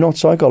 and we're not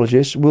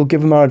psychologists, we'll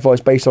give them our advice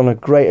based on a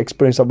great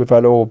experience that we've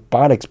had, or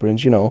bad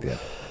experience, you know. Yeah.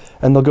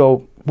 And they'll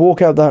go,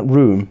 walk out that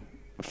room,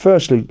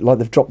 firstly, like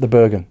they've dropped the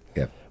Bergen,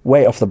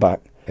 weight off the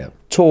back,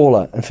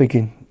 taller, and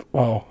thinking,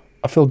 wow,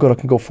 I feel good, I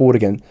can go forward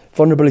again.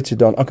 Vulnerability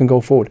done, I can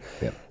go forward.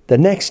 Yeah. The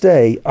next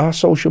day, our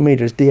social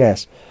media, as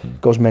DS,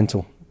 goes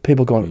mental.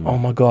 People going, oh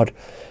my God,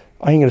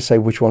 I ain't going to say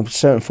which one,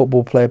 certain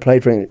football player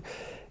played for it.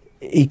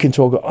 He can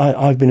talk,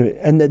 I've been,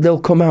 and they'll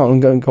come out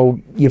and go,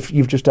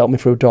 you've just helped me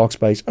through a dark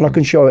space. And I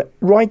can show it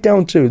right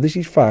down to, this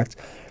is fact,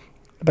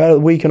 about a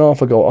week and a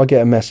half ago, I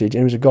get a message,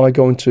 and it was a guy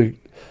going to,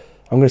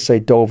 I'm going to say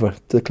Dover,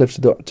 to the cliffs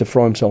to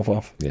throw himself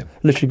off. Yeah.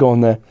 Literally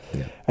going there.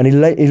 Yeah. And he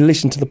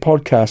listened to the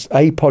podcast,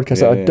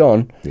 that I'd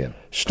done,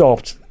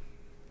 stopped,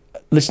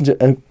 listened to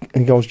it,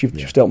 and goes, you've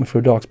just helped me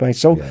through a dark space.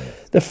 So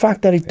the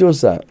fact that he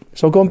does that,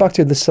 so going back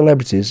to the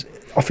celebrities,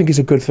 I think it's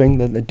a good thing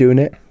that they're doing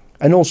it.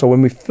 And also,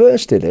 when we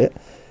first did it,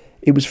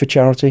 it was for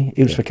charity,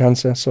 it was for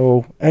cancer.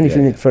 So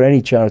anything for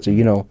any charity,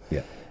 you know,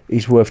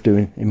 is worth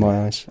doing in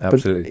my eyes.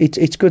 Absolutely. But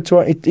it's good to,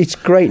 it's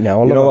great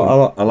now. You know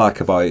what I like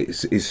about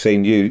it is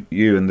seeing you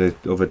and the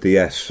other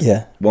DS.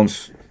 Yeah.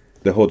 Once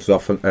the hood's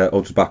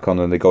back on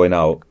and they're going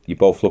out, you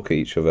both look at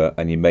each other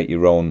and you make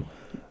your own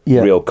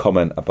real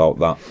comment about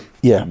that.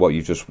 Yeah. What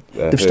you just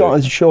they've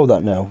started to show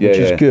that now, which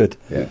is good.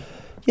 Yeah.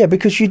 Yeah,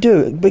 because you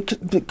do.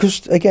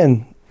 Because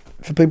again,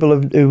 for people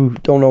who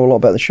don't know a lot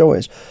about the show,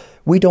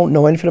 we don't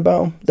know anything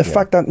about them. The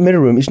fact that Mirror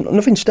Room is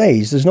nothing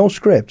stays. There's no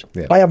script.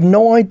 Yeah. I have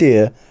no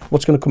idea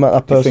what's going to come out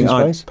of that person's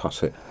face. I'd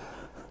pass it?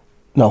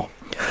 No.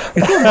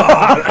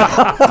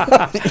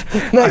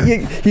 No,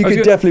 you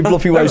could definitely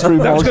bluff your way through.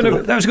 That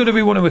was going to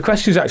be one of my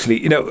questions,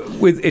 actually. You know,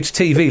 it's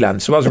TV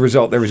land, so as a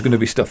result, there is going to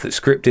be stuff that's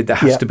scripted. There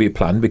has to be a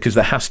plan, because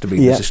there has to be.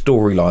 There's a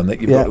storyline that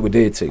you've got to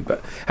adhere to.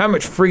 But how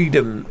much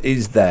freedom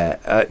is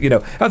there? You know,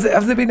 have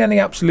there been any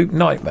absolute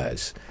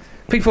nightmares?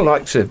 People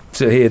like to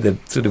hear the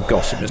sort of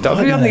gossip and stuff.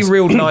 Have you had any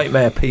real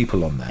nightmare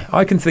people on there?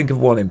 I can think of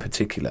one in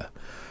particular.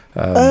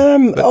 At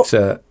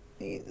the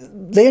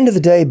end of the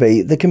day,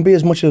 there can be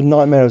as much of a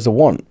nightmare as they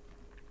want.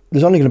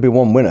 There's only going to be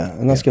one winner,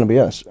 and that's going to be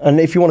us. And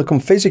if you want to come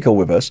physical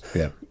with us,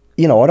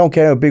 you know, I don't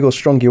care how big or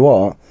strong you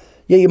are.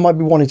 Yeah, you might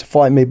be wanting to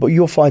fight me, but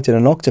you're fighting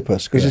an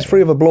octopus, because there's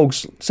three other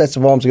blokes, sets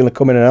of arms, are going to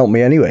come in and help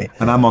me anyway.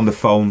 And I'm on the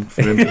phone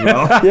for him as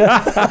well.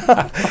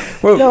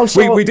 Well,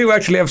 no, we do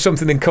actually have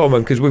something in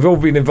common, because we've all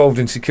been involved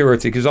in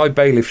security, because I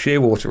bailiff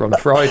Shearwater on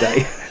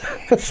Friday.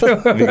 So,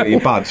 have you got your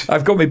badge?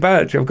 I've got my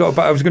badge. I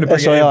was going to bring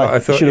it in, but I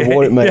thought... should have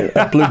worn it, mate.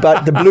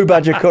 The blue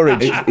badge of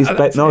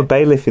courage. No,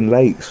 bailiff in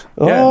lakes.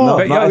 Not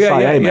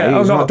SIA, mate.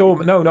 Oh, not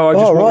dormant. No, I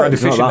just walk around the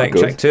fishing lake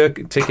and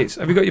check tickets.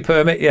 Have you got your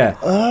permit? Yeah.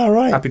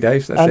 Right. Happy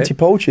days. That's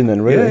anti-poaching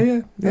then,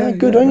 really. Yeah,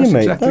 good on you,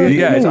 mate.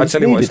 Exactly. I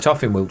tell you what, it's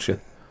tough in Wiltshire.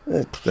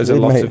 There's a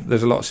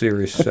lot of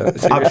serious.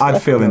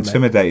 I'd feel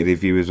intimidated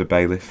if you was a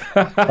bailiff.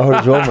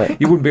 Mate.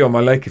 You wouldn't be on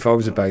my lake if I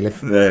was a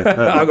bailiff.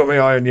 I got my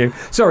eye on you.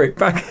 Sorry,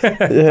 back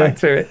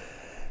to it.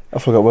 I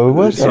forgot where we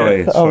were.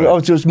 Sorry. I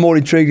was just more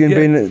intrigued in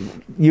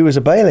being you as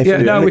a bailiff.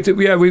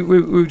 We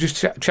were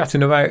just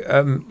chatting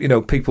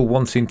about people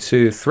wanting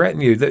to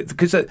threaten you,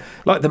 because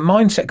like the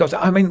mindset goes.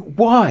 I mean,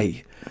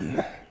 why?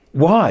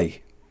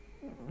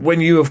 When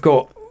you have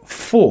got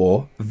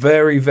 4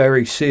 very,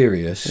 very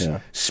serious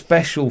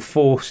special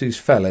forces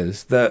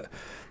fellas that,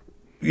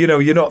 you know,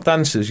 you're not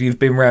dancers, you've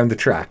been round the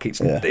track.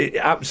 It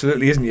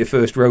absolutely isn't your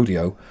first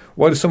rodeo.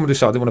 Why does someone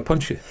decide they want to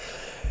punch you?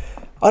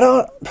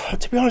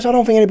 To be honest, I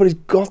don't think anybody's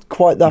got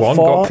quite that far. One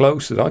got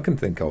close that I can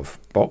think of.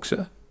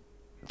 Boxer.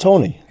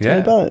 Tony?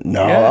 Yeah.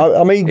 No, yeah.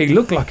 I mean... He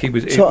looked like it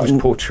was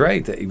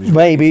portrayed that he was...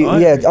 Maybe,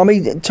 yeah. I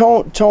mean,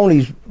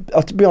 Tony's...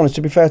 To be honest,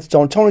 to be fair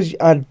to Tony's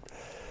had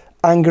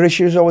anger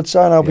issues, I would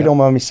say, and I hope you don't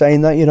mind me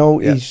saying that. You know,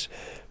 he's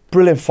a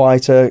brilliant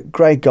fighter,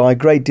 great guy,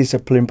 great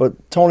discipline, but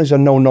Tony's a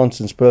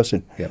no-nonsense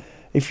person. Yeah.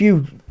 If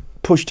you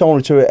push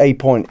Tony to a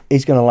point,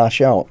 he's going to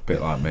lash out. A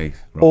bit like me.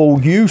 Right.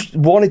 Or you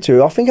wanted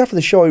to. I think after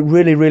the show, it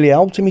really, really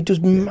helped him. He does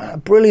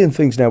brilliant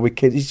things now with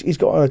kids. He's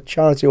got a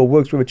charity, or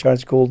works with a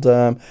charity called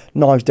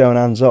Knives Down,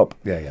 Hands Up,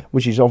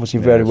 which is obviously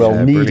very well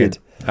needed. Brilliant.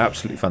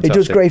 Absolutely fantastic. He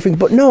does great things.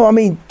 But no, I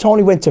mean,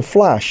 Tony went to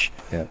Flash.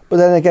 Yeah. But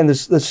then again,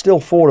 there's still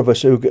 4 of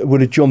us who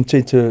would have jumped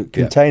into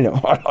container.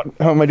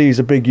 How many is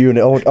a big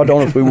unit? I don't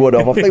know if we would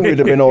have. I think we'd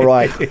have been all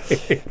right.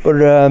 But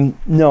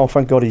no,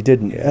 thank God he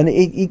didn't. Yeah. And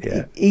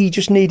he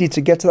just needed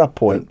to get to that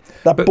point,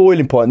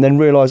 boiling point, and then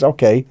realise,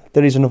 okay,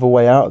 there is another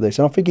way out of this.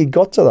 And I think he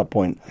got to that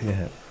point.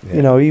 Yeah. Yeah.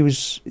 You know, he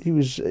was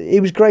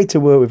great to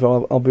work with.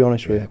 I'll be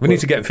honest with you. We need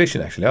to get him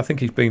fishing. Actually, I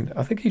think he's been.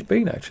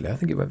 Actually, I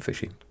think he went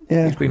fishing.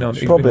 Yeah, he's been on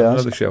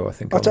another show. I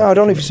think. I don't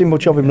know if you've seen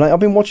much of him. Like, I've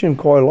been watching him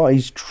quite a lot.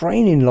 He's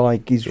training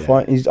like he's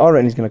fighting. I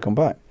reckon he's going to come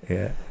back.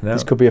 Yeah,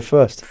 this could be a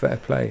first. Fair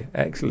play,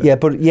 excellent. Yeah,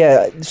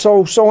 but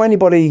so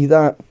anybody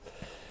that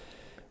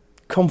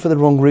come for the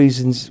wrong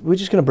reasons, we're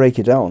just going to break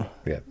it down.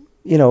 Yeah,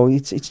 you know,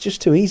 it's just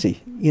too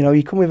easy. You know,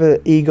 you come with an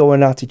ego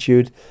and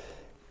attitude,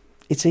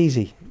 it's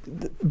easy.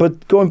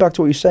 But going back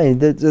to what you're saying,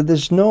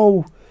 there's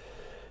no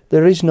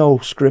There is no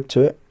script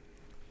to it.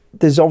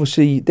 There's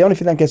obviously the only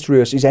thing that gets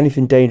rehearsed is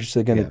anything dangerous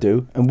they're going to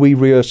do, and we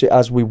rehearse it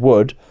as we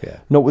would,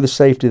 not with the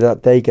safety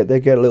that they get. They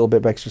get a little bit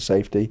of extra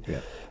safety. Yeah.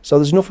 So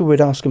there's nothing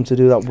we'd ask them to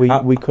do that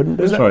we couldn't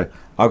do. Sorry,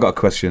 I've got a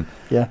question.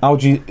 Yeah. How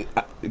do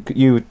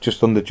you were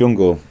just on the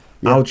jungle?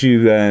 Yeah.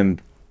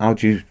 How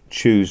do you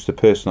choose the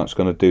person that's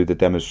going to do the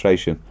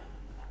demonstration,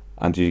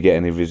 and do you get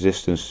any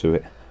resistance to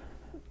it?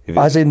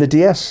 As in the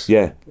DS?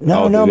 Yeah.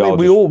 No,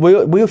 we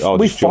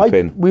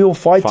fight. We all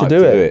fight to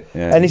do it.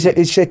 Yeah. And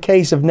it's a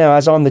case of now,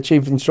 as I'm the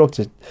chief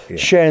instructor,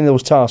 sharing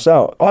those tasks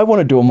out. I want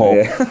to do them all.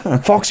 Yeah.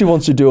 Foxy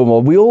wants to do them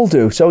all. We all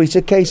do. So it's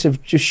a case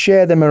of just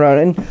share them around.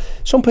 And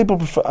some people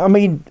prefer. I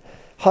mean,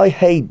 I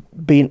hate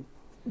being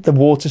the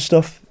water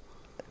stuff.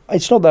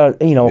 It's not that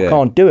I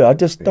can't do it. I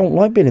just don't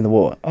like being in the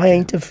water. I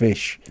ain't a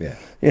fish. Yeah.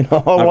 I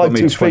like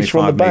to fish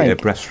from the bank.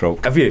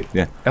 Breaststroke. Have you?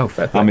 Yeah. Oh,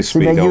 fair play.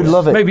 You'd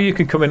love it. Maybe you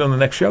could come in on the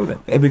next show then.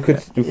 Yeah, we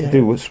could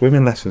do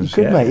swimming lessons.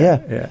 You could, mate.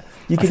 Yeah.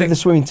 You could do the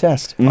swimming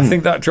test. I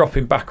think that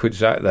dropping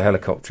backwards out of the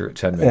helicopter at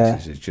 10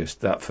 metres is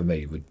just that for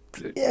me would.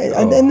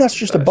 And then that's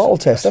just a bottle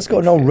test. That's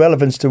got no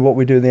relevance to what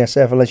we do in the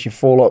SF unless you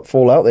fall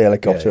out the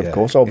helicopter, of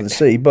course, over the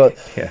sea. But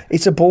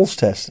it's a balls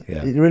test.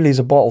 Yeah. It really is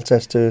a bottle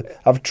test to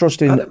have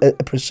trust in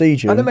a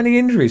procedure. And there many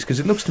injuries,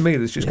 because it looks to me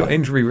there's just got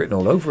injury written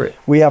all over it.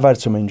 We have had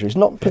some injuries,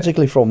 not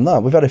particularly from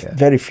that. We've had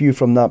very few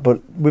from that,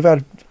 but we've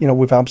had,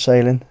 with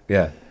abseiling.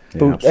 Yeah.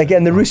 But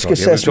again, the risk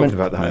assessment. We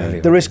were talking about that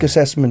earlier. The risk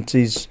assessment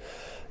is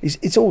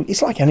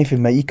it's like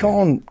anything, mate. You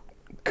can't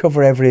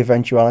cover every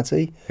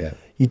eventuality. Yeah.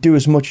 You do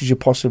as much as you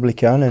possibly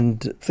can,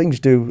 and things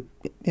do.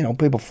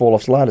 People fall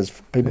off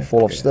ladders, people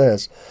fall off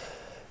stairs.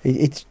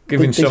 It's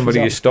giving somebody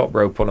a stop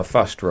rope on a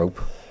fast rope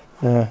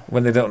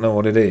when they don't know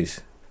what it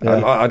is.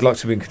 Yeah. I'd like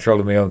to be in control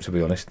of my own, to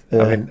be honest.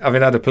 Yeah.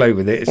 Having had a play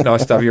with it, it's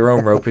nice to have your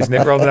own rope, isn't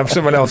it? Rather than have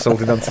someone else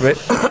holding onto it.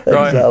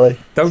 Right. Exactly.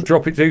 Don't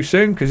drop it too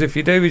soon, because if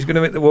you do, he's going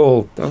to hit the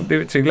wall. Don't do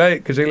it too late,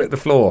 because he'll hit the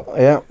floor.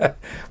 Yeah.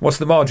 What's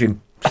the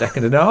margin?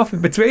 Second and a half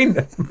in between.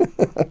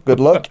 Good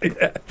luck.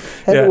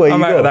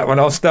 I'm out of that one.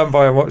 I'll stand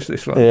by and watch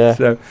this one. Yeah.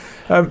 So,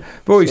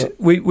 boys,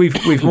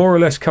 we've more or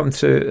less come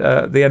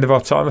to the end of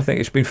our time. I think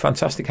it's been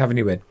fantastic having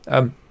you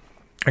in.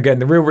 Again,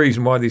 the real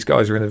reason why these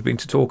guys are in has been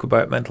to talk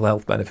about mental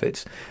health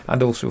benefits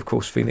and also, of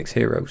course, Phoenix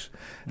Heroes.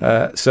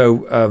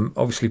 So,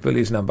 obviously,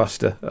 Billy is an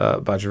ambassador.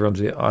 Badger runs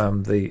it. I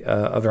am the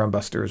other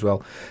ambassador as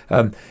well.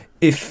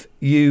 If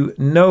you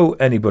know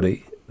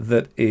anybody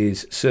that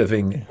is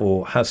serving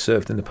or has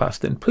served in the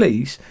past, then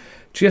please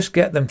just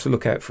get them to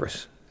look out for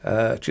us.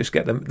 Just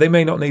get them. They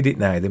may not need it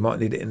now. They might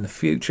need it in the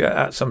future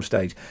at some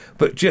stage.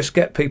 But just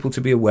get people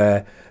to be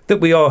aware that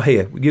we are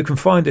here. You can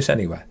find us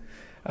anywhere.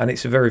 And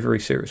it's a very, very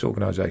serious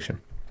organisation.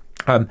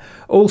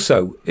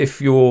 Also, if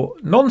you're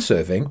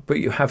non-serving, but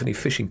you have any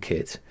fishing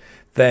kit,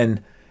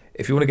 then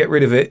if you want to get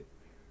rid of it,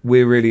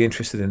 we're really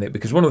interested in it,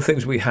 because one of the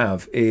things we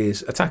have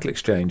is a tackle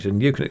exchange,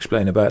 and you can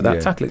explain about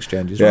that tackle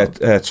exchange as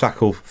well.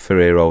 Tackle for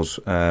Heroes.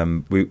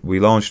 We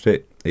launched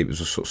it. It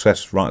was a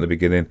success right at the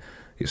beginning.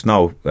 It's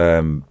now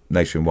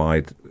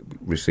nationwide,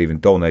 receiving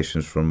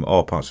donations from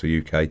all parts of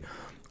the UK.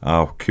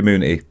 Our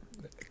community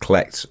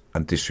collects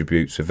and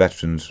distributes to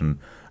veterans and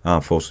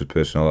armed forces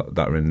personnel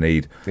that are in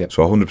need. Yep.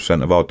 So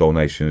 100% of our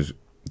donations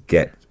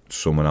get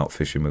someone out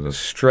fishing with us.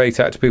 Straight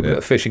out to people that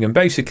are fishing. And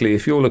basically,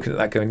 if you're looking at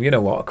that going, you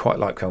know what, I quite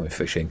like going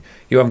fishing.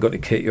 You haven't got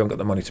any kit, you haven't got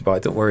the money to buy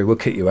it. Don't worry, we'll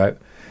kit you out.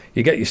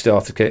 You get your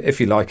starter kit. If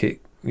you like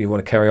it, you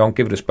want to carry on,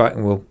 give it us back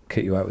and we'll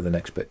kit you out with the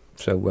next bit.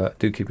 So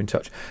do keep in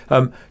touch.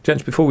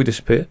 Gents, before we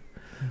disappear,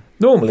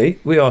 normally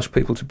we ask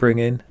people to bring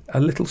in a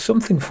little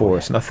something for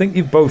us. And I think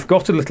you've both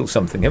got a little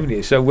something, haven't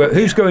you? So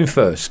who's going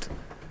first?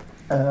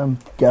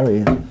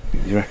 Gary.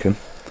 You reckon?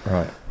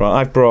 Right,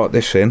 I've brought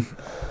this in,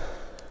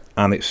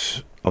 and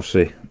it's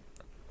obviously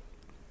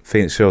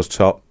Phoenix Heroes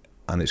top,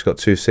 and it's got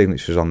 2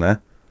 signatures on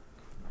there.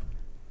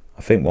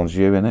 I think one's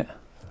you in it.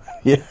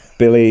 Yeah.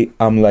 Billy,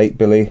 I'm late,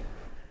 Billy,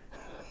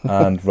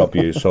 and Rob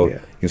Hughes. So you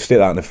can stick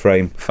that in the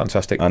frame.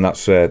 Fantastic. And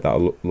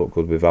that'll look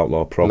good with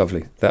Outlaw Pro.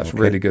 Lovely. That's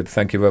really good.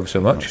 Thank you ever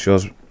so much. That's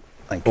yours.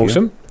 Thank you.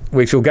 Awesome.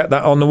 We shall get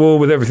that on the wall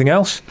with everything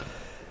else.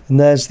 And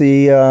there's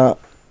the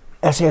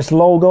SAS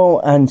logo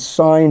and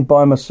signed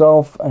by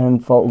myself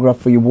and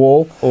photographed for your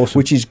wall. Awesome.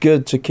 Which is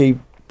good to keep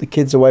the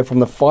kids away from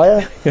the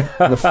fire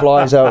and the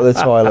flies out of the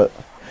toilet.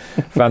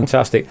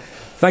 Fantastic.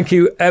 Thank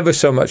you ever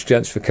so much,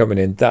 gents, for coming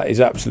in. That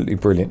is absolutely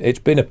brilliant. It's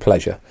been a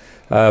pleasure.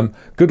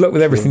 Good luck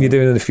with everything you're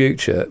doing in the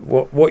future.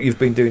 What you've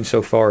been doing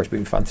so far has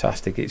been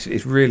fantastic.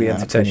 It's really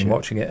entertaining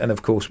watching it. And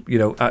of course,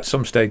 at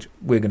some stage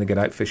we're going to get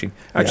out fishing.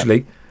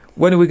 Actually,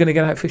 when are we going to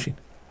get out fishing?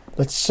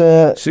 Let's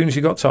as soon as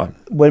you got time.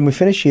 When we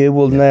finish here,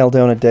 we'll nail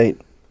down a date.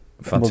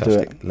 Fantastic. We'll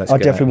do it. I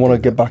definitely want to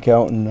get back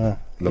out and.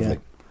 Lovely.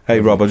 Hey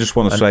Rob, I just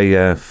want to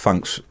say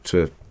thanks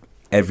to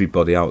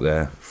everybody out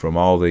there, from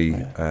all the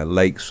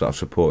lakes that have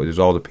supported us,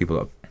 all the people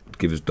that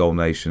give us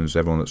donations,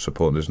 everyone that's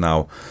supporting us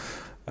now.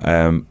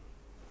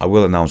 I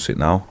will announce it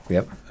now.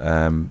 Yep.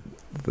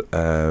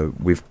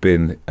 We've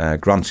been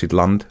granted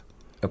land.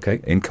 Okay.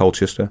 In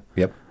Colchester.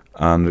 Yep.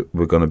 And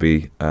we're going to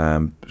be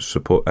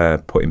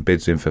putting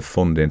bids in for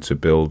funding to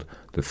build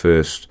the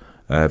first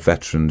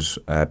veterans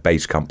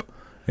base camp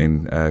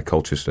in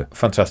Colchester.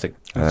 Fantastic.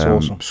 That's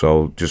awesome.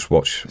 So just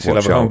watch. So you'll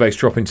have a home-based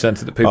drop-in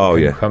centre that people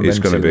can come it's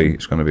going to into.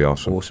 It's going to be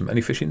awesome. Awesome.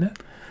 Any fishing there?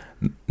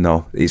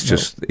 No, it's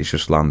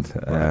just land.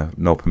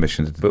 No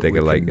permission to dig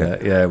a lake.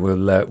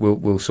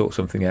 We'll sort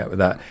something out with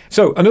that.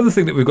 So another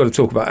thing that we've got to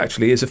talk about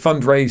actually is a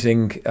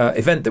fundraising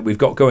event that we've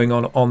got going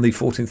on the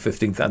 14th,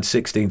 15th and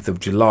 16th of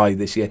July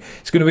this year.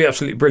 It's going to be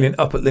absolutely brilliant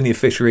up at Linear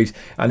Fisheries,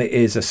 and it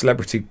is a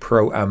celebrity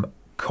pro-am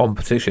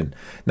competition.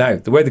 Now,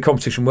 the way the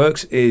competition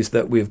works is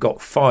that we've got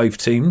 5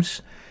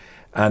 teams,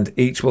 and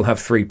each will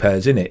have 3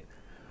 pairs in it.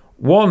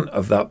 One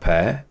of that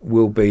pair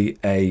will be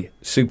a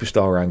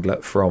superstar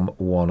angler from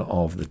one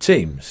of the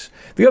teams.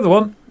 The other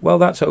one, well,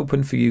 that's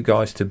open for you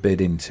guys to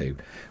bid into.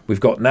 We've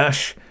got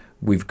Nash.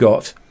 We've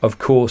got, of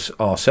course,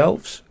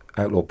 ourselves,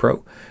 Outlaw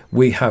Pro.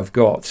 We have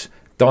got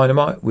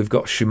Dynamite. We've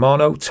got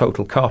Shimano,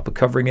 Total Carp are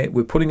covering it.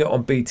 We're putting it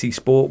on BT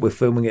Sport. We're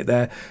filming it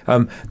there.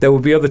 There will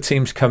be other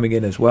teams coming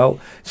in as well.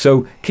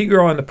 So keep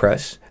your eye on the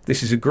press.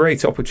 This is a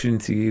great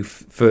opportunity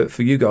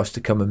for you guys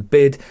to come and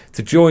bid,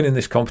 to join in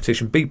this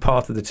competition, be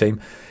part of the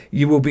team.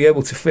 You will be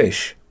able to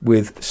fish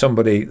with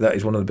somebody that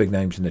is one of the big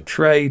names in the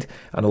trade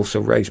and also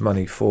raise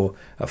money for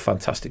a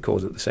fantastic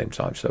cause at the same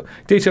time. So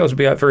details will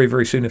be out very,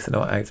 very soon if they're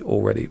not out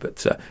already.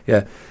 But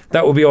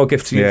that will be our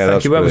gift to you.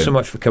 Thank you ever so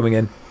much for coming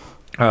in.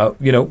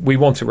 We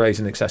want to raise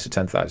in excess of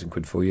 10,000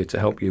 quid for you to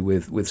help you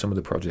with some of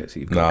the projects that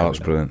you've got. No, that's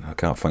brilliant. I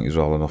can't thank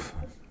you all enough.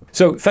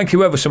 So thank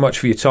you ever so much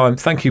for your time.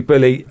 Thank you,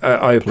 Billy.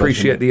 I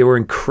appreciate that you were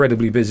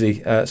incredibly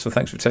busy. So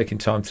thanks for taking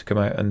time to come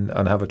out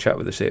and have a chat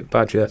with us here at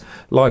Badger.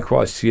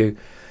 Likewise to you.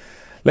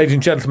 Ladies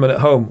and gentlemen at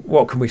home,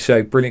 what can we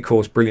say? Brilliant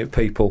cause, brilliant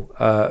people.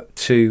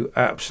 2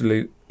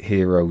 absolute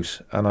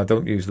heroes. And I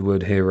don't use the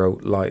word hero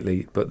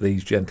lightly, but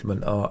these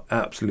gentlemen are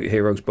absolute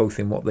heroes, both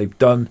in what they've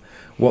done,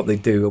 what they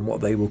do, and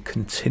what they will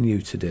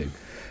continue to do.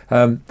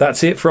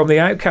 That's it from the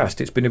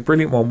Outcast. It's been a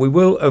brilliant one. We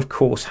will, of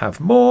course, have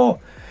more.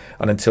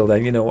 And until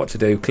then, you know what to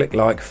do. Click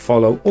like,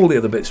 follow, all the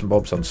other bits and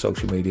bobs on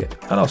social media.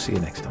 And I'll see you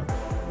next time.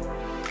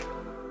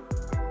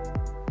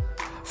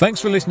 Thanks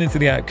for listening to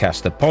The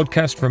Outcast, the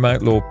podcast from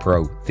Outlaw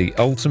Pro, the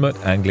ultimate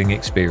angling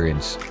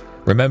experience.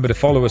 Remember to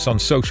follow us on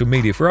social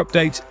media for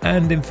updates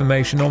and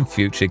information on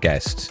future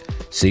guests.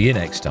 See you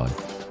next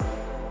time.